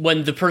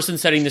the person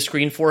setting the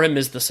screen for him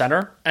is the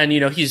center. And,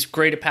 he's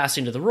great at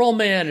passing to the roll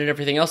man and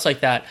everything else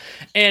like that.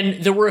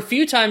 And there were a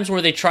few times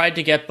where they tried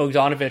to get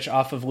Bogdanović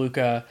off of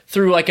Luka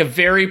through a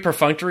very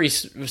perfunctory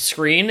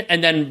screen.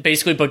 And then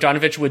basically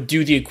Bogdanović would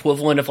do the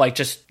equivalent of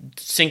just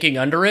sinking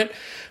under it.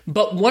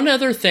 But one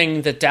other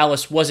thing that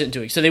Dallas wasn't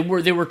doing, so they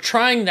were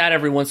trying that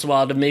every once in a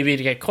while to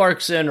get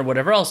Clarkson or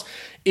whatever else,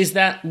 is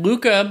that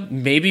Luka,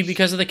 maybe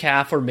because of the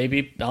calf or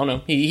maybe, I don't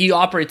know, he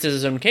operates at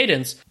his own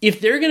cadence. If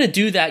they're going to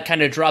do that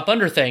kind of drop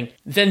under thing,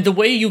 then the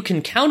way you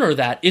can counter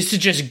that is to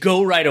just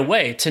go right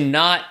away,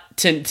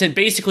 to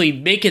basically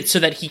make it so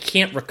that he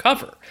can't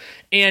recover.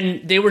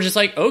 And they were just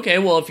okay,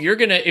 well, if you're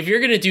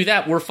gonna do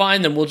that, we're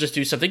fine. Then we'll just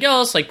do something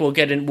else. We'll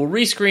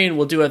rescreen,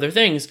 we'll do other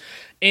things.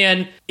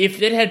 And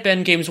if it had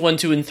been games 1,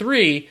 2, and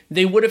 3,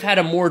 they would have had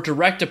a more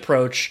direct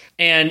approach,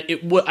 and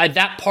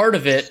that part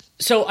of it.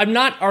 So I'm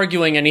not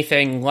arguing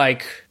anything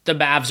like the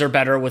Mavs are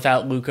better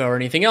without Luka or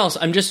anything else.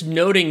 I'm just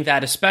noting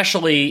that,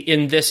 especially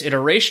in this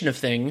iteration of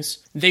things,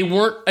 they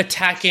weren't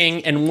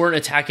attacking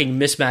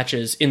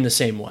mismatches in the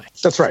same way.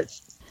 That's right.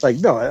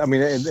 No, I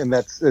mean,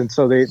 and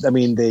so they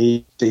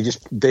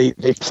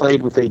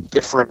played with a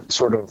different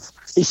sort of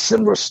a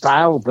similar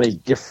style, but a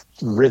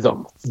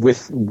rhythm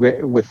with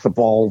the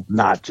ball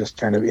not just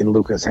kind of in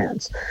Luka's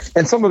hands.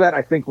 And some of that,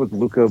 I think, with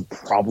Luka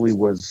probably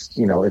was,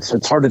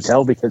 it's hard to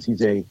tell because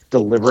he's a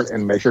deliberate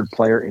and measured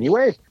player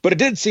anyway. But it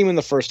did seem in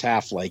the first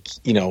half like,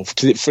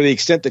 for the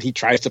extent that he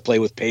tries to play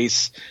with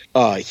pace,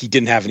 he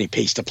didn't have any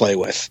pace to play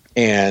with.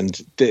 And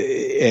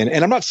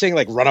I'm not saying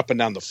like run up and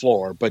down the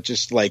floor, but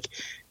just like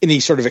any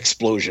sort of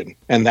explosion.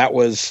 And that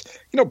was,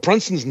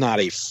 Brunson's not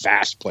a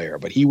fast player,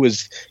 but he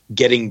was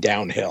getting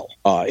downhill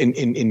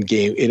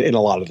in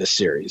a lot of this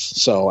series.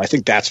 So I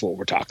think that's what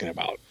we're talking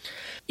about.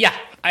 Yeah,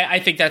 I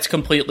think that's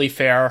completely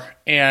fair.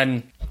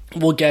 And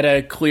we'll get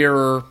a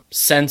clearer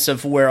sense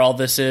of where all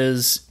this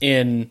is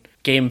in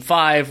Game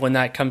 5 when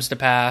that comes to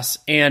pass.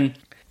 And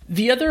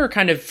the other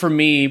kind of, for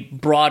me,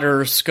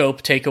 broader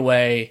scope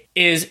takeaway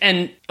is,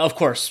 and of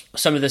course,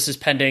 some of this is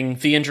pending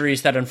the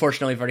injuries that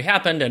unfortunately have already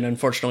happened, and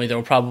unfortunately there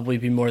will probably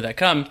be more that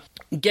come,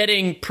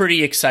 getting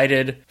pretty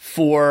excited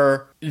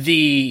for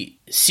the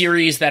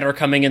series that are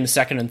coming in the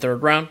second and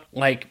third round.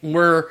 Like,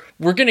 we're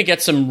going to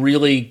get some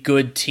really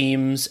good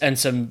teams and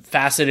some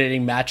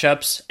fascinating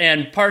matchups.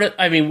 And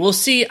we'll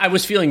see. I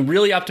was feeling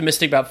really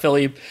optimistic about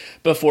Philly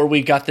before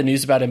we got the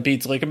news about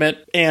Embiid's ligament.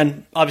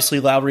 And obviously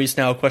Lowry's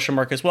now a question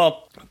mark as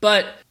well.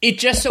 But it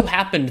just so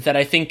happened that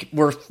I think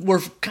we're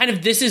kind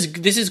of, this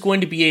is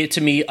going to be, to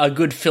me, a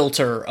good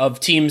filter of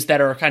teams that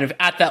are kind of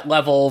at that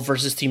level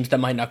versus teams that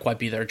might not quite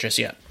be there just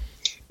yet.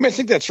 I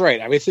think that's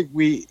right. I think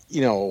we,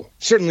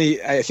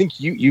 certainly, I think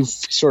you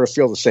sort of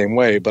feel the same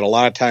way, but a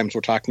lot of times we're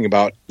talking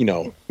about,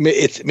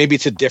 maybe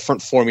it's a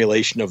different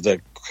formulation of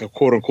the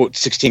quote unquote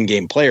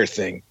 16-game player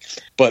thing.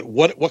 But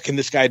what can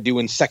this guy do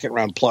in second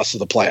round plus of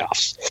the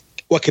playoffs?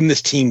 What can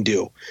this team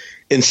do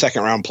in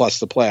second round plus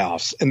the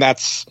playoffs? And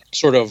that's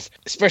sort of,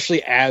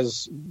 especially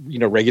as,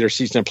 regular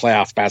season and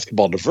playoff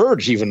basketball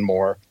diverge even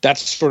more,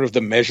 that's sort of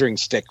the measuring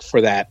stick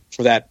for that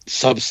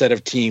subset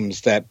of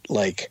teams that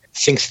like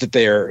thinks that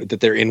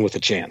they're in with a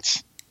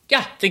chance. Yeah,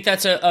 I think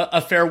that's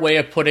a fair way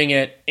of putting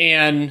it.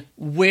 And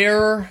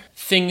where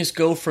things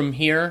go from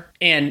here,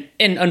 and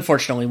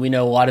unfortunately, we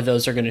know a lot of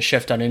those are going to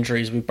shift on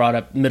injuries. We brought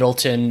up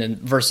Middleton and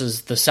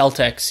versus the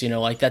Celtics,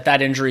 like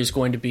that injury is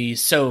going to be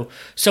so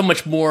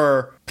much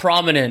more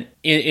prominent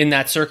in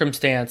that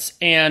circumstance.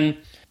 And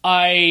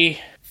I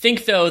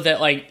think, though,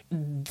 that like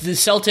the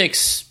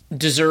Celtics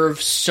deserve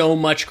so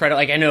much credit.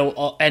 Like, I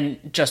know,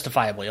 and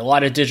justifiably, a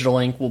lot of digital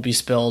ink will be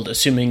spilled,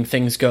 assuming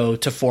things go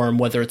to form,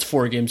 whether it's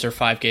 4 games or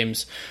 5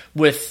 games,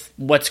 with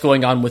what's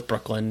going on with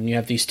Brooklyn. You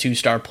have these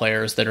 2-star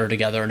players that are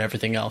together and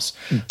everything else.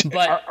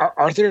 But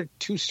are there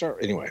 2-star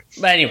anyway?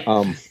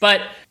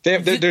 But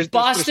there's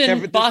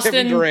Boston,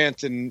 Kevin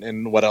Durant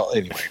and what else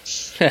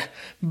anyway.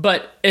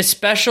 But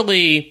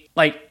especially,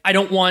 like, I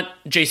don't want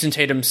Jason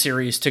Tatum's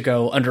series to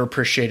go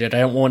underappreciated.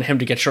 I don't want him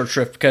to get short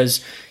shrift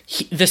because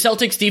the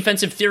Celtics'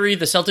 defensive theory,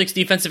 the Celtics'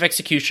 defensive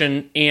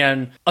execution,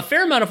 and a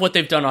fair amount of what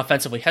they've done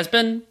offensively has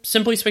been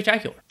simply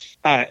spectacular.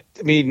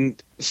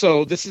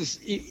 So this is,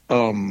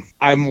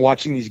 I'm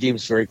watching these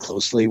games very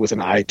closely with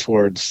an eye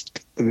towards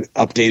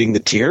updating the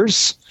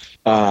tiers.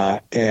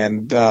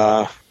 And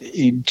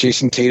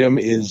Jason Tatum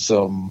is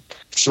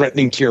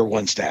threatening tier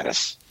 1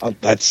 status. I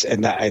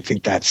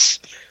think that's,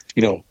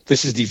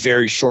 this is the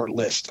very short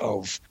list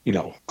of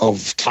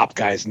top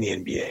guys in the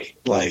NBA.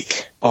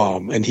 Like,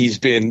 and he's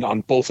been on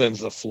both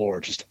ends of the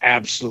floor, just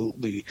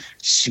absolutely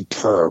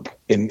superb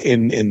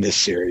in this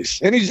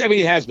series. And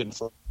he has been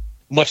for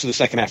much of the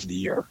second half of the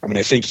year.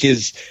 I think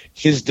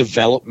his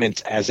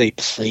development as a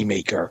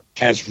playmaker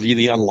has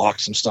really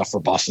unlocked some stuff for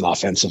Boston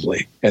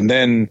offensively. And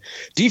then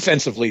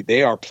defensively,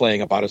 they are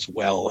playing about as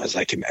well as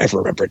I can ever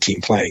remember a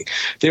team playing.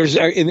 There's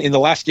in the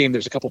last game,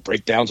 there's a couple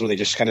breakdowns where they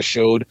just kind of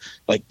showed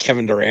like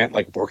Kevin Durant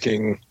like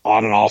working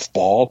on and off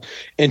ball,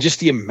 and just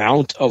the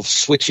amount of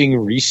switching,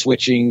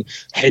 re-switching,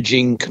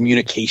 hedging,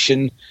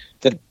 communication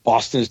that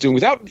Boston is doing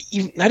without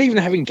not even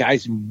having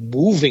guys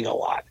moving a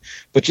lot,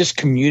 but just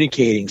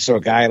communicating. So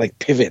a guy like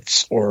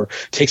pivots or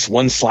takes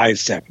one slide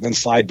step and then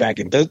slide back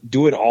and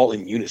do it all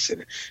in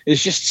unison.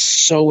 It's just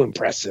so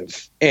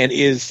impressive and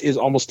is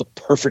almost the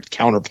perfect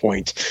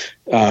counterpoint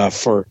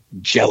for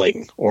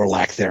gelling or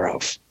lack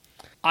thereof.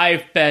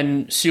 I've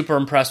been super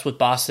impressed with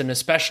Boston,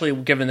 especially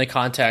given the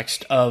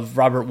context of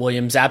Robert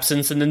Williams'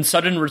 absence and then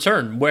sudden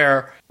return,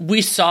 where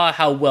we saw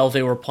how well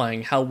they were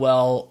playing, how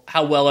well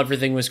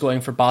everything was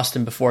going for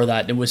Boston before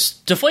that. It was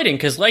deflating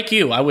because, like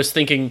you, I was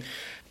thinking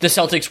the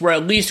Celtics were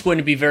at least going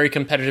to be very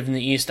competitive in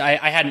the East. I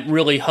hadn't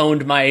really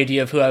honed my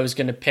idea of who I was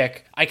going to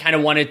pick. I kind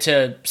of wanted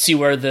to see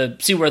where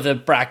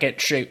the bracket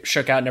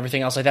shook out and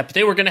everything else like that, but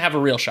they were going to have a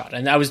real shot.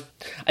 And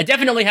I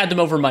definitely had them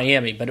over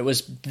Miami, but it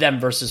was them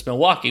versus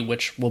Milwaukee,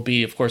 which will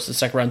be, of course, the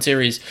second round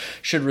series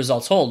should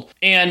results hold.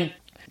 And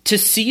to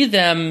see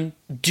them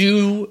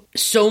do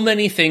so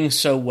many things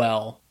so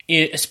well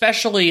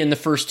especially in the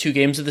first two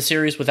games of the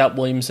series without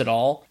Williams at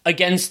all,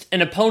 against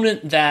an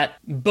opponent that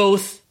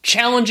both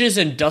challenges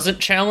and doesn't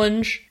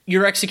challenge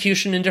your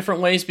execution in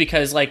different ways,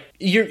 because like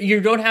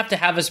you don't have to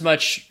have as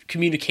much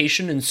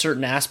communication in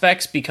certain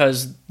aspects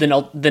because the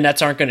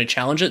Nets aren't going to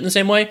challenge it in the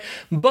same way.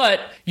 But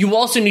you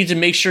also need to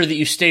make sure that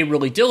you stay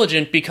really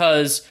diligent,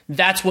 because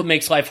that's what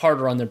makes life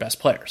harder on their best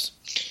players.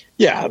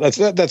 Yeah,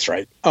 that's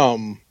right.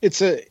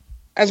 It's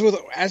as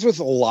with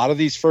a lot of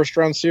these first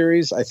round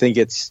series, I think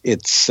it's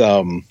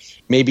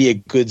maybe a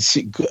good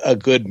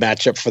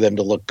matchup for them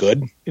to look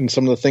good in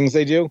some of the things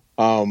they do.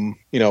 I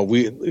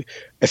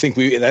think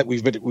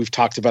we've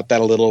talked about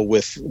that a little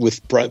with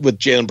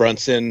Jalen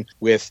Brunson,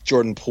 with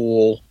Jordan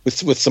Poole,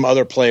 with some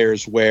other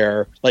players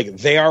where like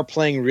they are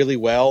playing really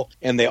well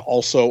and they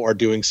also are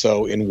doing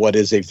so in what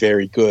is a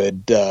very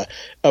good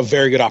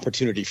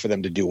opportunity for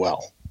them to do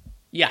well.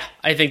 Yeah,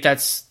 I think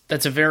that's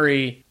a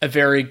very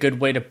good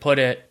way to put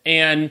it.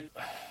 And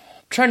I'm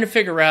trying to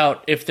figure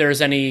out if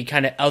there's any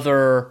kind of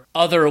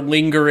other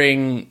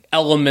lingering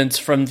elements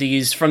from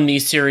these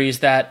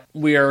series that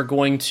we are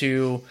going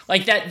to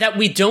like that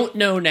we don't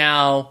know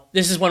now.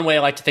 This is one way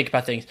I like to think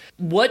about things.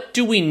 What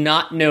do we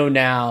not know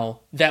now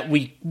that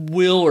we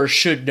will or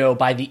should know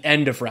by the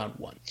end of round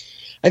one?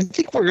 I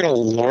think we're going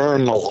to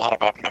learn a lot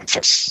about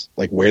Memphis,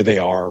 like where they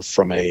are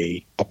from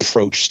a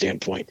approach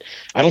standpoint.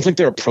 I don't think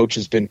their approach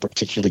has been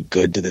particularly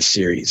good to this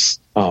series.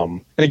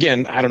 And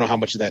again, I don't know how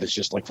much of that is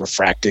just like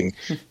refracting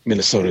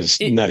Minnesota's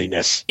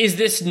nuttiness. Is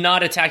this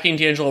not attacking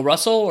D'Angelo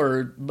Russell,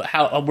 or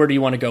where do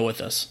you want to go with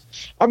this?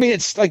 I mean,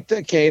 it's like,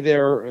 okay,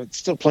 they're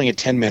still playing a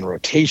 10-man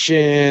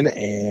rotation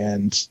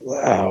and,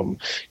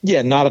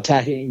 not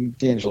attacking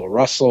D'Angelo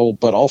Russell,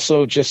 but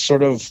also just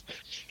sort of,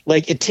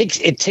 like it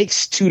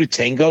takes two to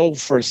tango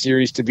for a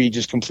series to be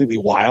just completely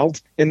wild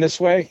in this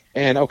way.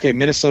 And okay,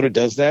 Minnesota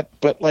does that,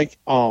 but like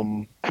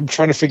I'm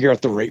trying to figure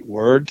out the right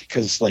word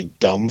because like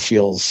dumb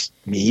feels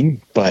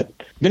mean, but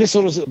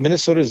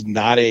Minnesota's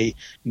not a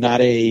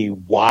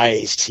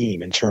wise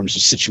team in terms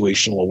of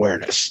situational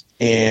awearness.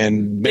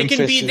 And they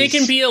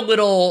can be a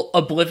little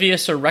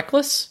oblivious or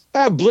reckless.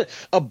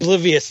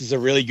 Oblivious is a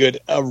really good,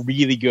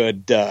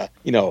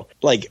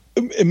 like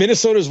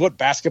Minnesota is what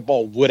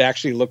basketball would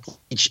actually look like.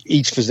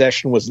 Each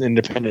possession was an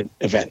independent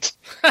event.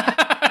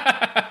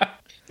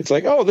 It's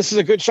like, oh, this is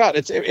a good shot.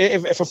 It's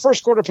if a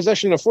first quarter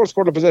possession and a fourth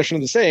quarter possession are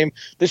the same,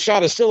 this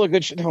shot is still a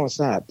good shot. No, it's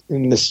not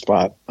in this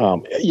spot.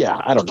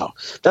 I don't know.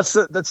 That's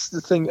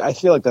the thing. I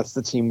feel like that's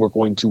the team we're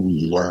going to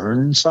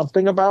learn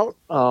something about.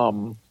 I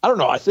don't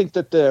know. I think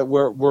that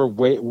we're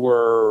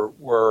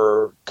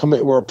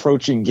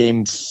approaching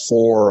Game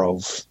 4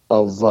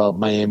 of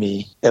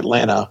Miami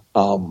Atlanta.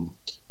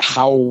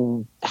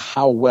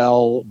 How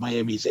well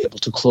Miami's able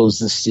to close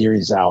this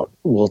series out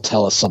will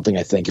tell us something,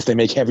 I think. If they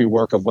make heavy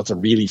work of what's a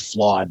really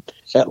flawed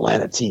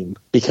Atlanta team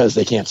because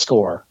they can't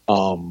score,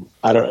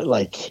 I don't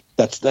like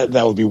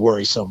that would be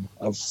worrisome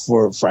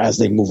for as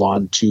they move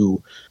on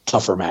to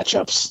tougher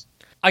matchups.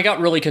 I got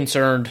really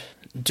concerned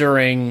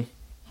during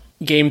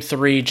Game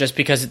 3 just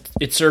because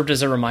it served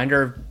as a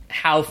reminder of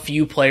how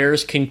few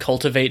players can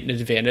cultivate an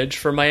advantage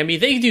for Miami.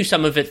 They do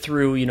some of it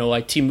through,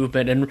 like team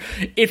movement, and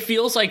it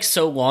feels like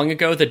so long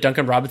ago that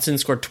Duncan Robinson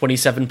scored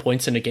 27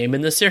 points in a game in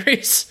this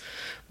series.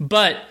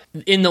 But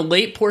in the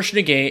late portion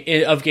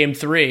of Game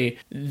 3,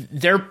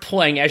 they're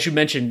playing, as you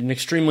mentioned, an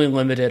extremely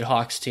limited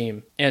Hawks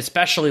team, and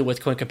especially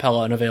with Clint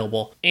Capella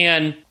unavailable.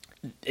 And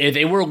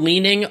they were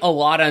leaning a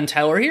lot on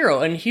Tyler Hero,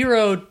 and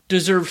Hero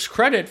deserves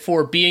credit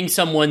for being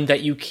someone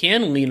that you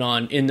can lean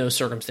on in those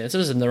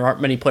circumstances, and there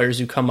aren't many players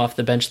who come off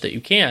the bench that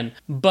you can.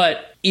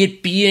 But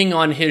it being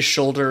on his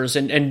shoulders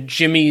and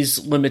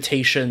Jimmy's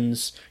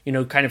limitations,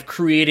 kind of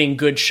creating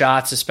good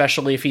shots,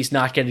 especially if he's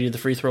not getting to the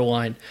free throw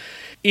line,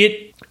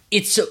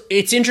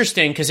 it's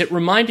interesting because it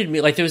reminded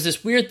me, like there was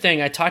this weird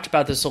thing. I talked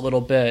about this a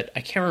little bit. I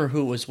can't remember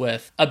who it was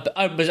with. I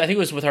think it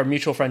was with our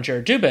mutual friend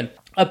Jared Dubin,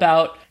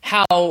 about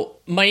how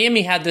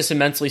Miami had this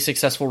immensely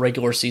successful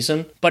regular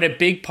season, but a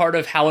big part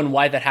of how and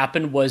why that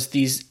happened was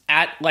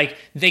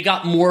they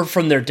got more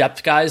from their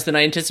depth guys than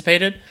I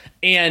anticipated.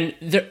 And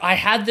I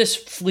had this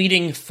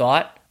fleeting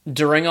thought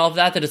during all of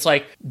that it's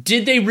like,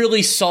 did they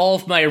really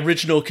solve my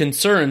original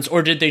concerns,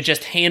 or did they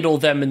just handle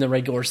them in the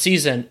regular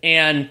season?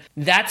 And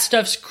that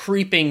stuff's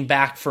creeping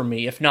back for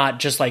me, if not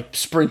just like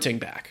sprinting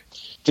back.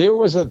 There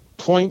was a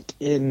point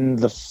in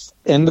the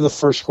end of the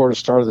first quarter,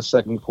 start of the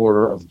second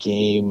quarter of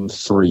Game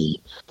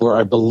 3, where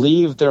I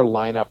believe their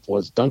lineup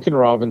was Duncan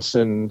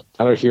Robinson,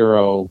 Tyler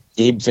Hero,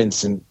 Gabe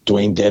Vincent,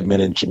 Dwayne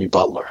Dedmon, and Jimmy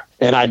Butler.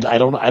 And I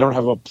don't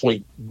have a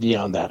point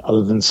beyond that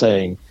other than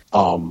saying,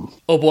 oh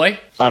boy,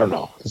 I don't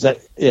know. It's not,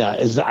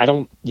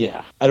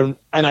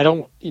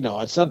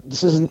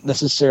 this isn't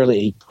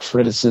necessarily a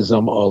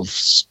criticism of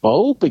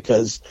Spo,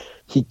 because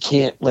he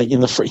can't, he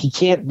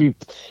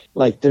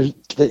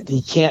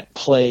can't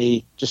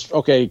play just,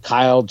 okay,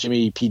 Kyle,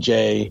 Jimmy,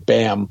 PJ,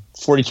 bam,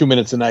 42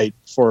 minutes a night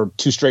for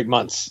 2 straight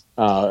months.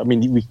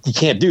 He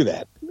can't do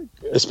that.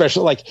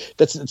 especially like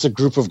it's a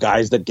group of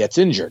guys that gets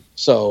injured.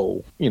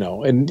 So,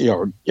 and you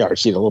already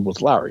see it a little bit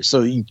with Lowry.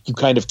 So you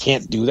kind of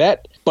can't do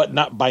that.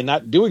 But by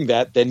not doing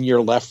that, then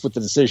you're left with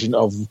the decision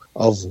of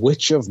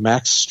which of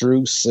Max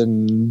Strus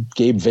and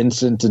Gabe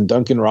Vincent and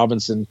Duncan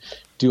Robinson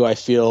do I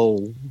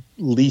feel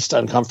least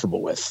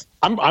uncomfortable with.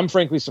 I'm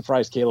frankly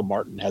surprised Caleb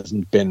Martin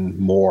hasn't been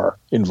more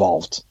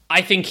involved.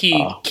 I think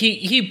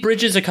he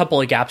bridges a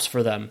couple of gaps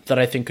for them that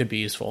I think could be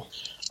useful.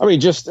 I mean,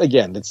 just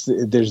again,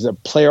 there's a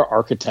player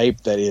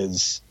archetype that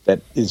is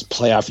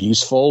playoff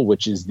useful,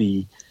 which is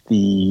the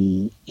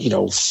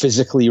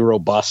physically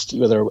robust,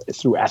 whether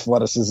through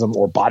athleticism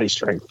or body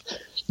strength,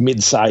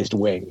 mid-sized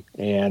wing.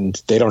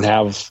 And they don't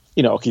have,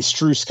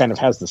 Strus kind of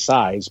has the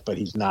size, but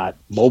he's not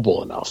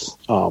mobile enough.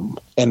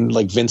 And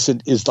like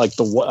Vincent is like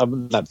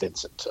not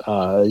Vincent.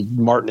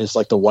 Martin is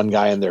like the one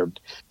guy in their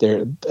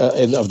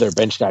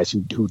bench guys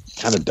who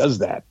kind of does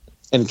that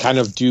and kind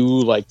of do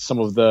like some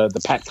of the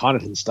Pat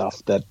Connaughton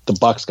stuff that the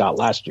Bucks got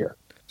last year.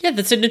 Yeah,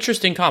 that's an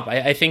interesting comp.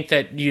 I think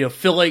that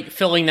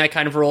filling that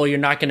kind of role, you're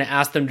not going to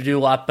ask them to do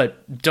a lot,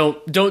 but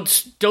don't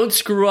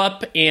screw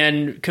up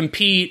and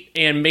compete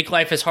and make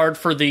life as hard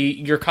for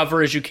your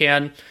cover as you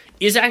can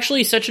is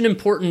actually such an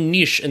important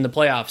niche in the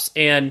playoffs,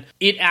 and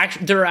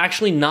there are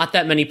actually not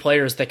that many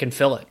players that can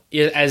fill it.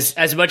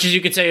 As much as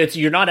you could say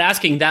you're not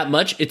asking that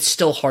much, it's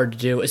still hard to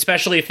do,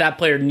 especially if that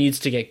player needs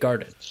to get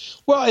guarded.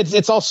 Well,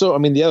 it's also, I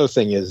mean, the other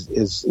thing is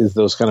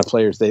those kind of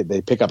players,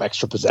 they pick up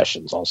extra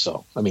possessions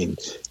also. I mean,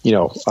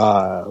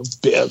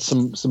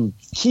 some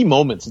key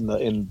moments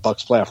in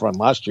Bucks playoff run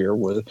last year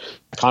was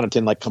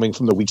Connaughton like coming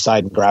from the weak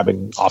side and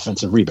grabbing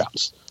offensive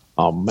rebounds.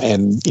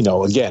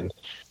 Again,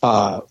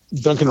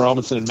 Duncan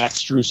Robinson and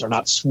Max Strus are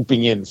not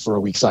swooping in for a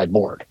weak side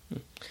board.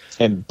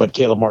 But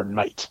Caleb Martin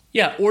might.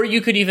 Yeah, or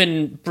you could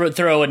even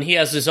throw, and he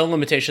has his own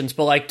limitations,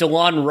 but like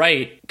DeLon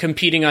Wright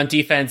competing on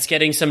defense,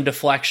 getting some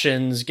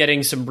deflections,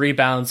 getting some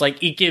rebounds,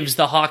 like it gives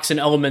the Hawks an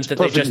element that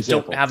they just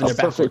don't have in their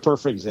backcourt.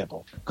 Perfect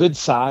example. Good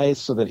size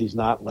so that he's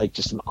not like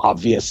just an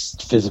obvious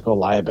physical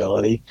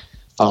liability.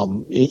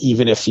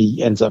 Even if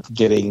he ends up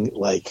getting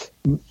like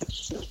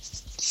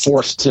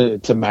forced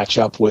to match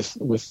up with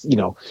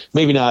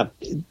maybe not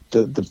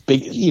the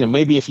big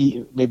maybe if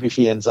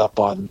he ends up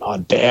on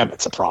Bam,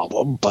 it's a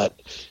problem, but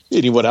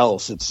anyone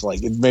else, it's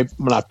like it may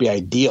not be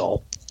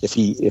ideal if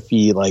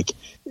he like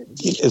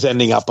is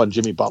ending up on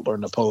Jimmy Butler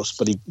in the post,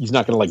 but he's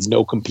not going to like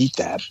no compete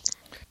that.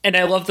 And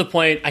I love the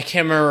point. I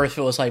can't remember if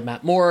it was like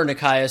Matt Moore or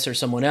Nikias or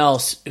someone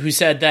else who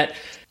said that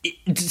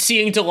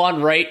seeing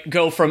DeLon Wright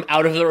go from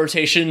out of the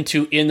rotation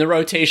to in the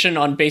rotation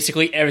on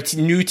basically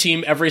every new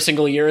team every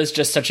single year is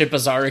just such a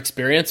bizarre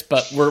experience,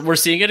 but we're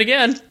seeing it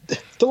again.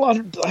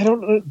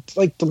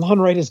 DeLon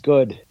Wright is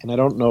good, and I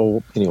don't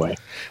know anyway.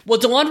 Well,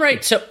 DeLon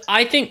Wright, so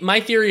I think my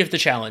theory of the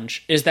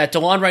challenge is that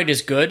DeLon Wright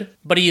is good,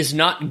 but he is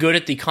not good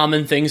at the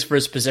common things for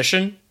his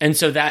position, and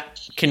so that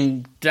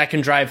can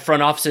drive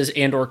front offices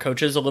and or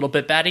coaches a little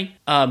bit batty.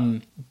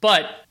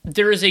 But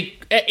there is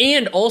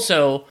and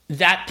also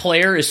that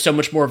player is so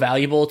much more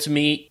valuable to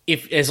me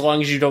as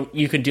long as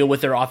you can deal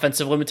with their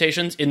offensive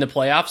limitations in the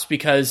playoffs,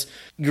 because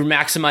you're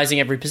maximizing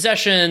every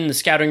possession, the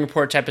scouting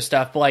report type of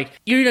stuff. But like,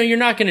 you're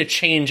not going to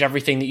change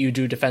everything that you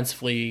do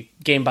defensively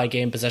game by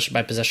game, possession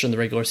by possession in the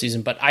regular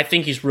season. But I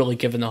think he's really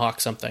given the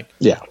Hawks something.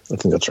 Yeah, I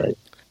think that's right.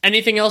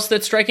 Anything else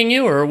that's striking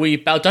you, or are we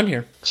about done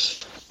here?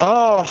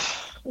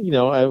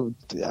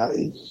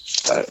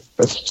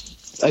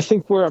 I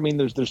think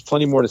there's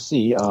plenty more to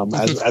see.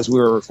 As we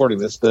were recording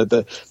this,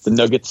 the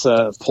Nuggets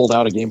pulled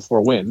out a Game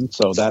 4 win,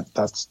 so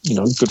that's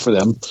good for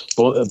them.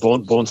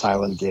 Bones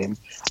Highland game.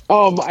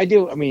 I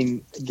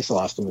guess the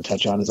last thing to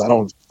touch on is I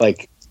don't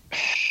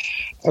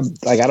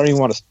even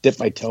want to dip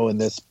my toe in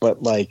this,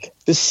 but like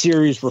this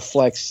series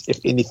reflects, if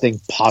anything,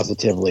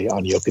 positively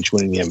on Jokic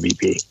winning the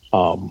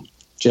MVP.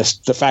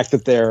 Just the fact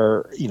that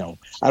they're,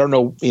 I don't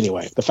know.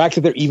 Anyway, the fact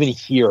that they're even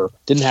here,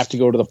 didn't have to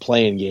go to the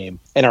play-in game,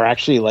 and are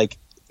actually like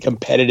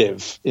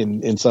competitive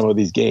in some of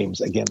these games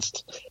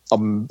against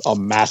a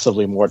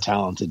massively more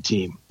talented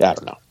team. I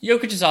don't know.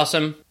 Jokic is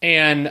awesome,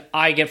 and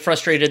I get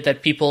frustrated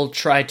that people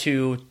try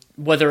to,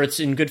 whether it's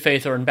in good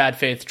faith or in bad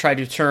faith, try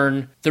to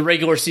turn the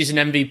regular season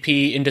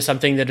MVP into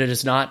something that it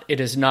is not. It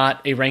is not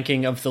a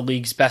ranking of the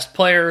league's best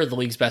player, the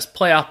league's best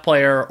playoff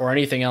player, or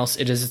anything else.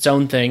 It is its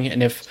own thing.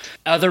 And if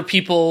other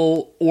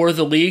people or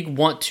the league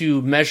want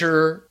to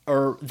measure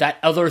or that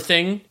other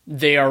thing,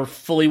 they are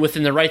fully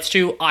within their rights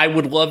to. I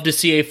would love to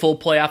see a full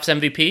playoffs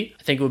MVP.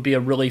 I think it would be a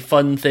really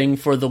fun thing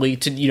for the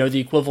league to, the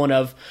equivalent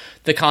of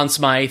the Conn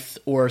Smythe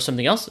or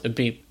something else. It'd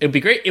be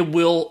great. It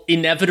will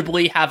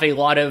inevitably have a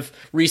lot of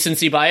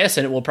recency bias,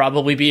 and it will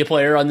probably be a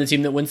player on the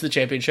team that wins the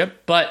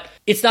championship, but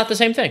it's not the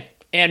same thing.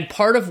 And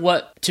part of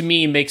what, to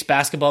me, makes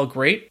basketball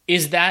great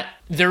is that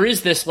there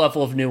is this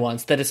level of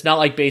nuance that it's not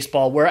like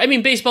baseball where, I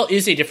mean, baseball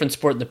is a different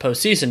sport in the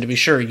postseason, to be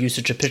sure,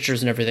 usage of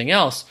pitchers and everything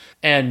else.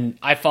 And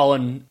I've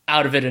fallen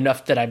out of it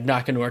enough that I'm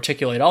not going to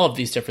articulate all of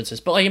these differences.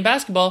 But like in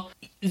basketball,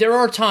 there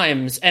are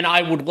times, and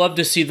I would love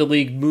to see the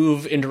league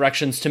move in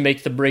directions to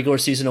make the regular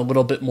season a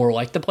little bit more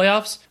like the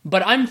playoffs,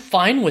 but I'm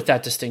fine with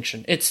that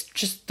distinction. It's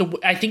just,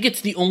 I think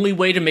it's the only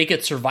way to make it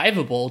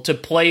survivable, to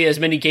play as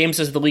many games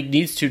as the league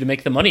needs to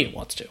make the money it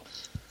wants to.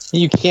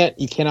 You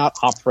cannot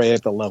operate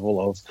at the level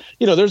of,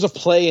 there's a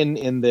play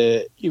in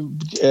the,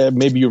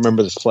 maybe you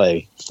remember this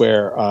play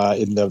where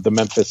in the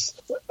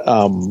Memphis,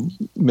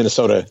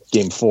 Minnesota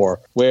game 4,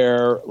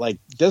 where like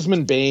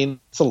Desmond Bain,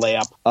 it's a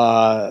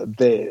layup.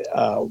 They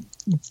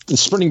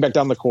sprinting back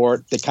down the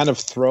court. They kind of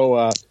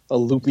throw a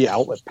loopy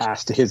outlet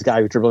pass to his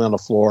guy who's dribbling on the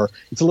floor.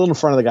 It's a little in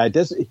front of the guy.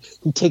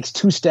 He takes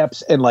 2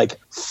 steps and like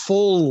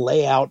full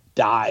layout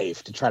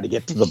dive to try to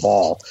get to the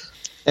ball.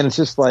 And it's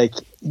just like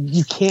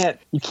you can't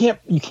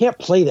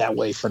play that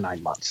way for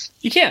 9 months.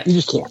 You can't. You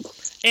just can't.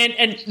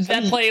 And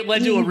that play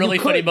led to a really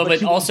funny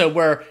moment also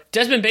where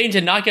Desmond Bain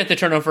did not get the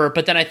turnover,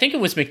 but then I think it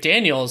was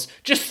McDaniels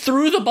just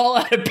threw the ball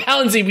out of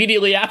bounds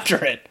immediately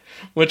after it,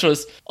 which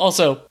was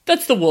also,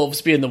 that's the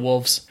Wolves being the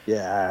Wolves.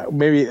 Yeah,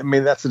 maybe. I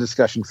mean, that's a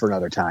discussion for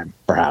another time,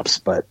 perhaps.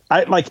 But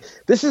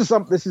this is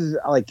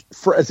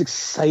for as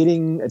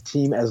exciting a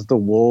team as the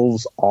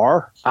Wolves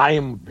are, I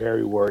am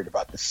very worried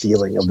about the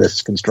ceiling of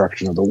this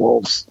construction of the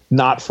Wolves.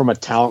 Not from a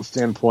talent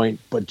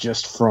standpoint, but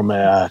just from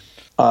a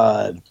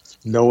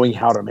knowing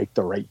how to make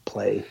the right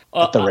play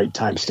at the right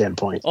time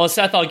standpoint. Well,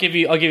 Seth, I'll give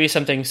you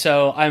something.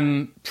 So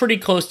I'm pretty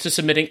close to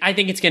submitting. I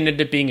think it's going to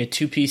end up being a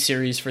 2-piece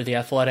series for The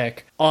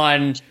Athletic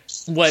on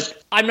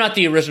what, I'm not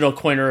the original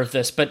coiner of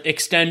this, but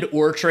extend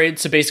or trade.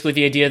 So basically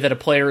the idea that a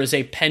player is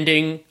a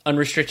pending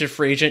unrestricted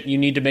free agent. You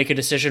need to make a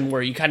decision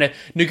where you kind of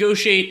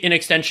negotiate an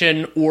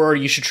extension, or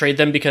you should trade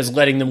them because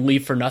letting them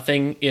leave for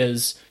nothing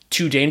is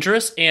too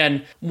dangerous.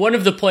 And one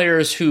of the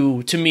players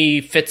who, to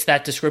me, fits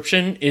that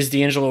description is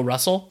D'Angelo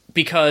Russell,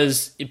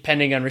 because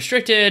pending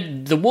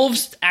unrestricted, the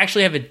Wolves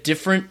actually have a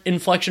different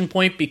inflection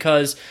point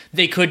because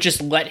they could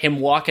just let him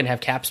walk and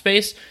have cap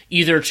space,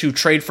 either to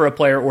trade for a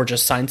player or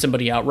just sign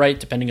somebody outright,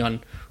 depending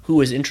on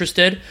who is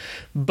interested.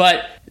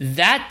 But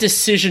that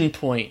decision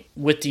point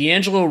with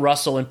D'Angelo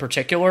Russell in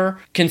particular,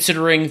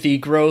 considering the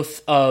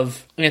growth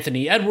of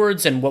Anthony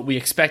Edwards and what we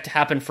expect to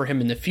happen for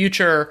him in the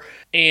future,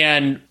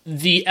 and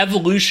the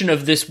evolution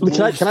of this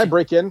Wolves... Can I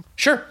break in?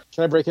 Sure.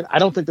 Can I break in? I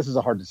don't think this is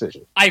a hard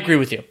decision. I agree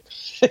with you.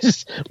 It's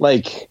just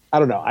like, I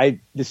don't know.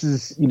 This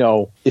is,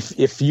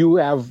 if you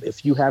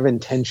have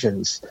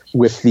intentions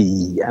with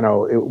the,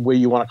 what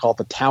you want to call it,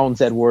 the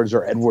Towns Edwards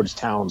or Edwards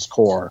Towns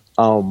core,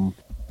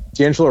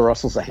 D'Angelo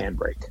Russell's a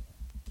handbrake.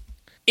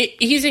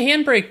 He's a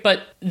handbrake,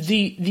 but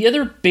the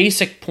other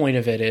basic point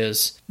of it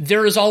is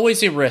there is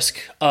always a risk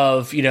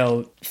of,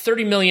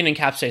 $30 million in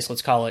cap space,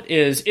 let's call it,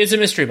 is a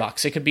mystery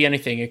box. It could be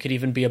anything. It could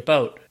even be a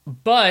boat.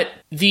 But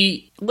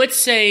let's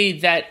say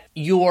that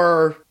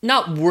your,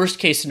 not worst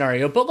case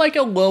scenario, but like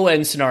a low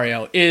end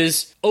scenario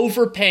is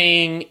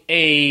overpaying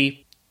a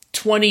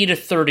 20 to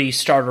 30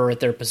 starter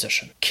at their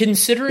position.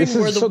 Considering this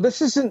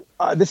isn't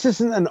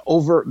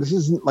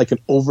like an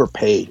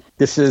overpay.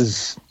 This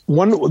is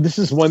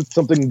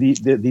something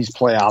these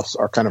playoffs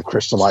are kind of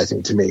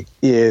crystallizing to me,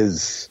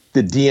 is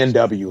the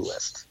DNW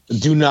list.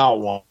 Do not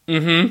want.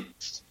 Mm-hmm.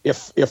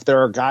 If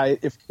there are guys,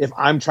 if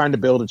I'm trying to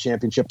build a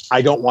championship,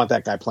 I don't want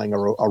that guy playing a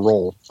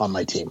role on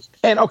my team.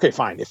 And okay,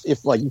 fine.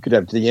 If like you could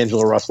have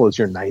D'Angelo Russell as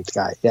your 9th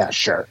guy, yeah,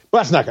 sure. But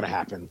that's not going to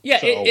happen.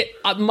 Yeah, so,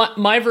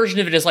 my version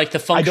of it is like the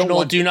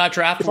functional do not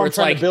draft. If where I'm it's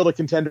trying like, to build a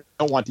contender,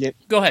 I don't want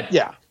Go ahead.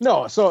 Yeah,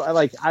 no. So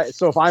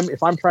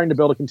if I'm trying to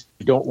build a contender,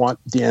 I don't want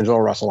D'Angelo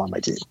Russell on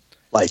my team.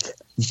 Like,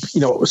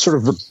 sort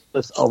of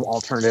regardless of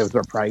alternatives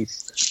or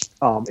price.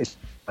 It's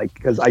like,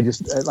 because I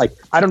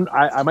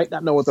might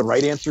not know what the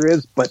right answer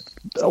is, but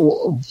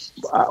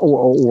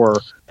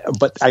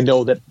but I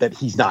know that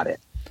he's not it.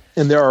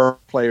 And there are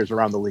players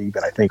around the league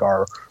that I think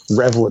are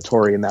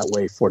revelatory in that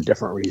way for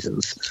different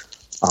reasons.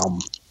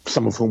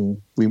 Some of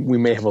whom we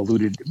may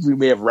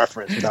have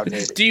referenced without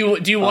naming. Do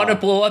you want to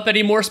blow up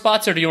any more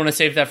spots, or do you want to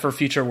save that for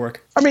future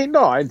work? I mean,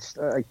 no, let's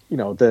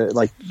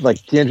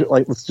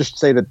just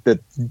say that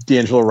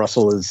D'Angelo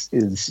Russell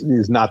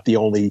is not the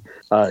only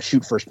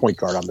shoot first point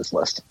guard on this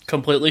list.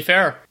 Completely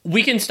fair.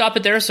 We can stop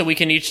it there, so we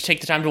can each take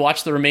the time to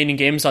watch the remaining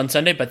games on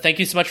Sunday. But thank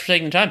you so much for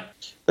taking the time.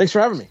 Thanks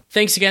for having me.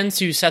 Thanks again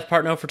to Seth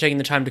Partnow for taking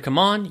the time to come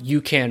on. You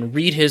can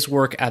read his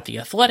work at The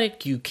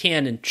Athletic. You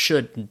can and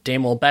should,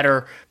 damn well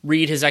better,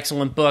 read his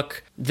excellent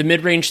book, The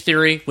Mid-Range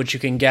Theory, which you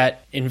can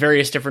get in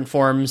various different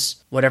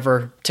forms.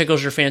 Whatever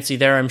tickles your fancy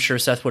there, I'm sure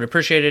Seth would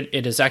appreciate it.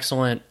 It is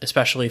excellent,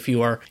 especially if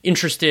you are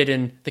interested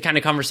in the kind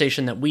of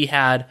conversation that we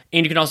had.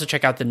 And you can also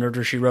check out the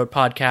Nerder She Wrote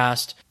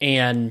podcast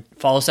and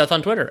follow Seth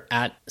on Twitter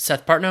at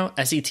Seth Partnow,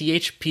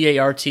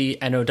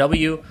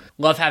 SethPartnow.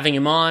 Love having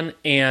him on,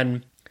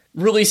 and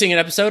Releasing an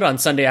episode on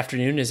Sunday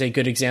afternoon is a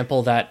good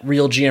example that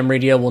real GM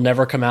radio will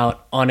never come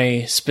out on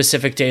a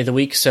specific day of the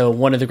week. So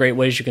one of the great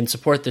ways you can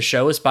support the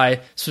show is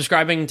by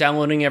subscribing,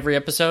 downloading every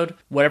episode,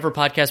 whatever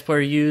podcast player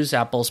you use,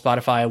 Apple,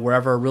 Spotify,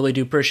 wherever. Really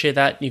do appreciate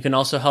that. You can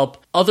also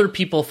help other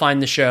people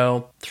find the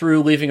show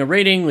through leaving a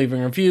rating,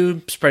 leaving a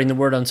review, spreading the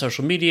word on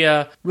social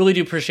media. Really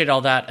do appreciate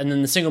all that. And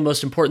then the single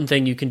most important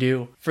thing you can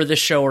do for this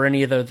show or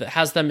any other that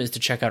has them is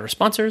to check out our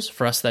sponsors.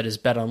 For us, that is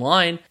Bet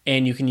Online.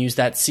 And you can use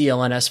that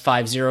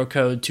CLNS50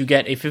 code to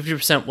get a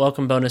 50%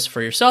 welcome bonus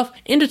for yourself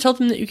and to tell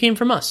them that you came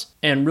from us.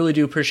 And really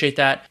do appreciate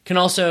that. Can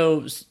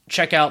also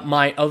check out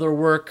my other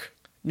work.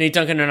 Nate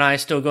Duncan and I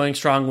still going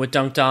strong with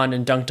Dunked On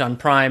and Dunked On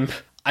Prime.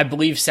 I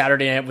believe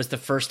Saturday night was the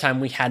first time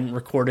we hadn't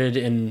recorded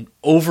in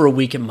over a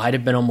week. It might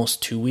have been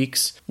almost 2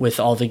 weeks with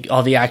all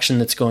the action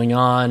that's going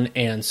on.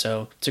 And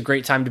so it's a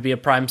great time to be a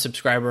Prime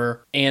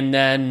subscriber. And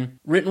then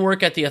written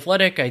work at The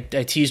Athletic. I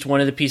teased one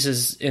of the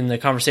pieces in the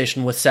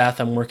conversation with Seth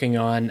I'm working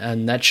on,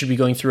 and that should be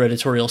going through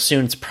editorial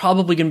soon. It's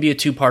probably going to be a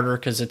two-parter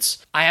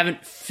because I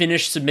haven't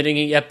finished submitting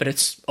it yet, but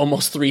it's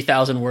almost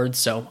 3,000 words,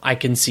 so I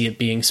can see it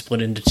being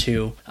split into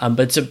two.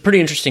 But it's a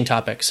pretty interesting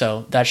topic,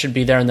 so that should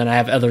be there. And then I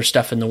have other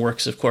stuff in the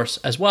works, of course,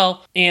 as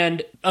well.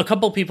 And a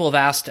couple people have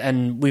asked,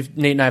 and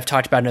Nate and I have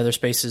talked about in other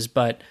spaces,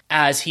 but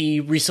as he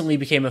recently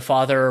became a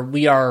father,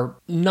 we are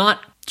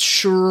not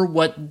sure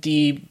what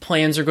the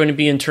plans are going to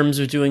be in terms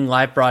of doing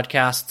live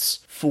broadcasts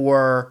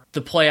for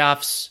the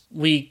playoffs.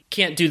 We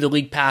can't do the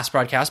League Pass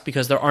broadcast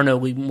because there are no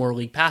more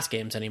League Pass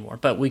games anymore.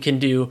 But we can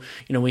do,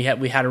 we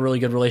had a really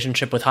good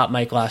relationship with Hot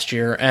Mike last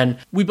year, and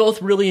we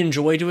both really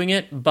enjoy doing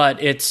it.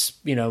 But it's,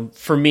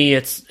 for me,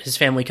 it's his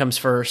family comes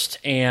first,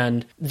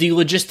 and the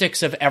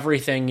logistics of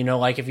everything,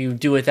 like if you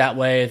do it that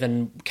way,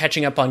 then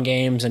catching up on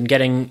games and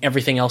getting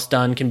everything else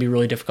done can be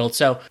really difficult.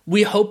 So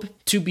we hope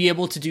to be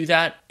able to do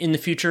that in the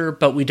future,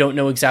 but we don't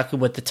know exactly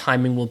what the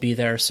timing will be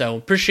there. So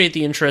appreciate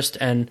the interest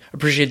and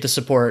appreciate the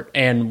support,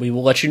 and we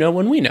will let you know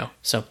when we know.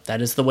 So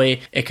that is the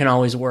way it can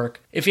always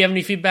work. If you have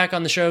any feedback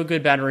on the show,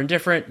 good, bad, or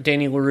indifferent,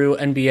 Danny LaRue,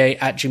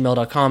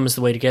 NBA@gmail.com is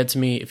the way to get to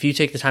me. If you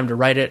take the time to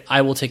write it,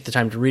 I will take the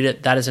time to read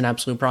it. That is an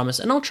absolute promise,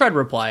 and I'll try to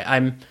reply.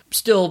 I'm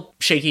still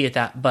shaky at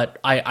that, but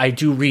I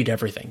do read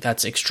everything.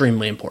 That's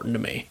extremely important to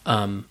me.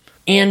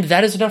 And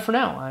that is enough for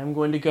now. I'm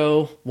going to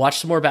go watch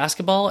some more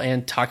basketball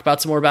and talk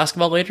about some more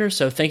basketball later.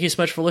 So thank you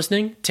so much for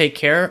listening. Take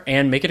care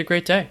and make it a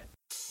great day.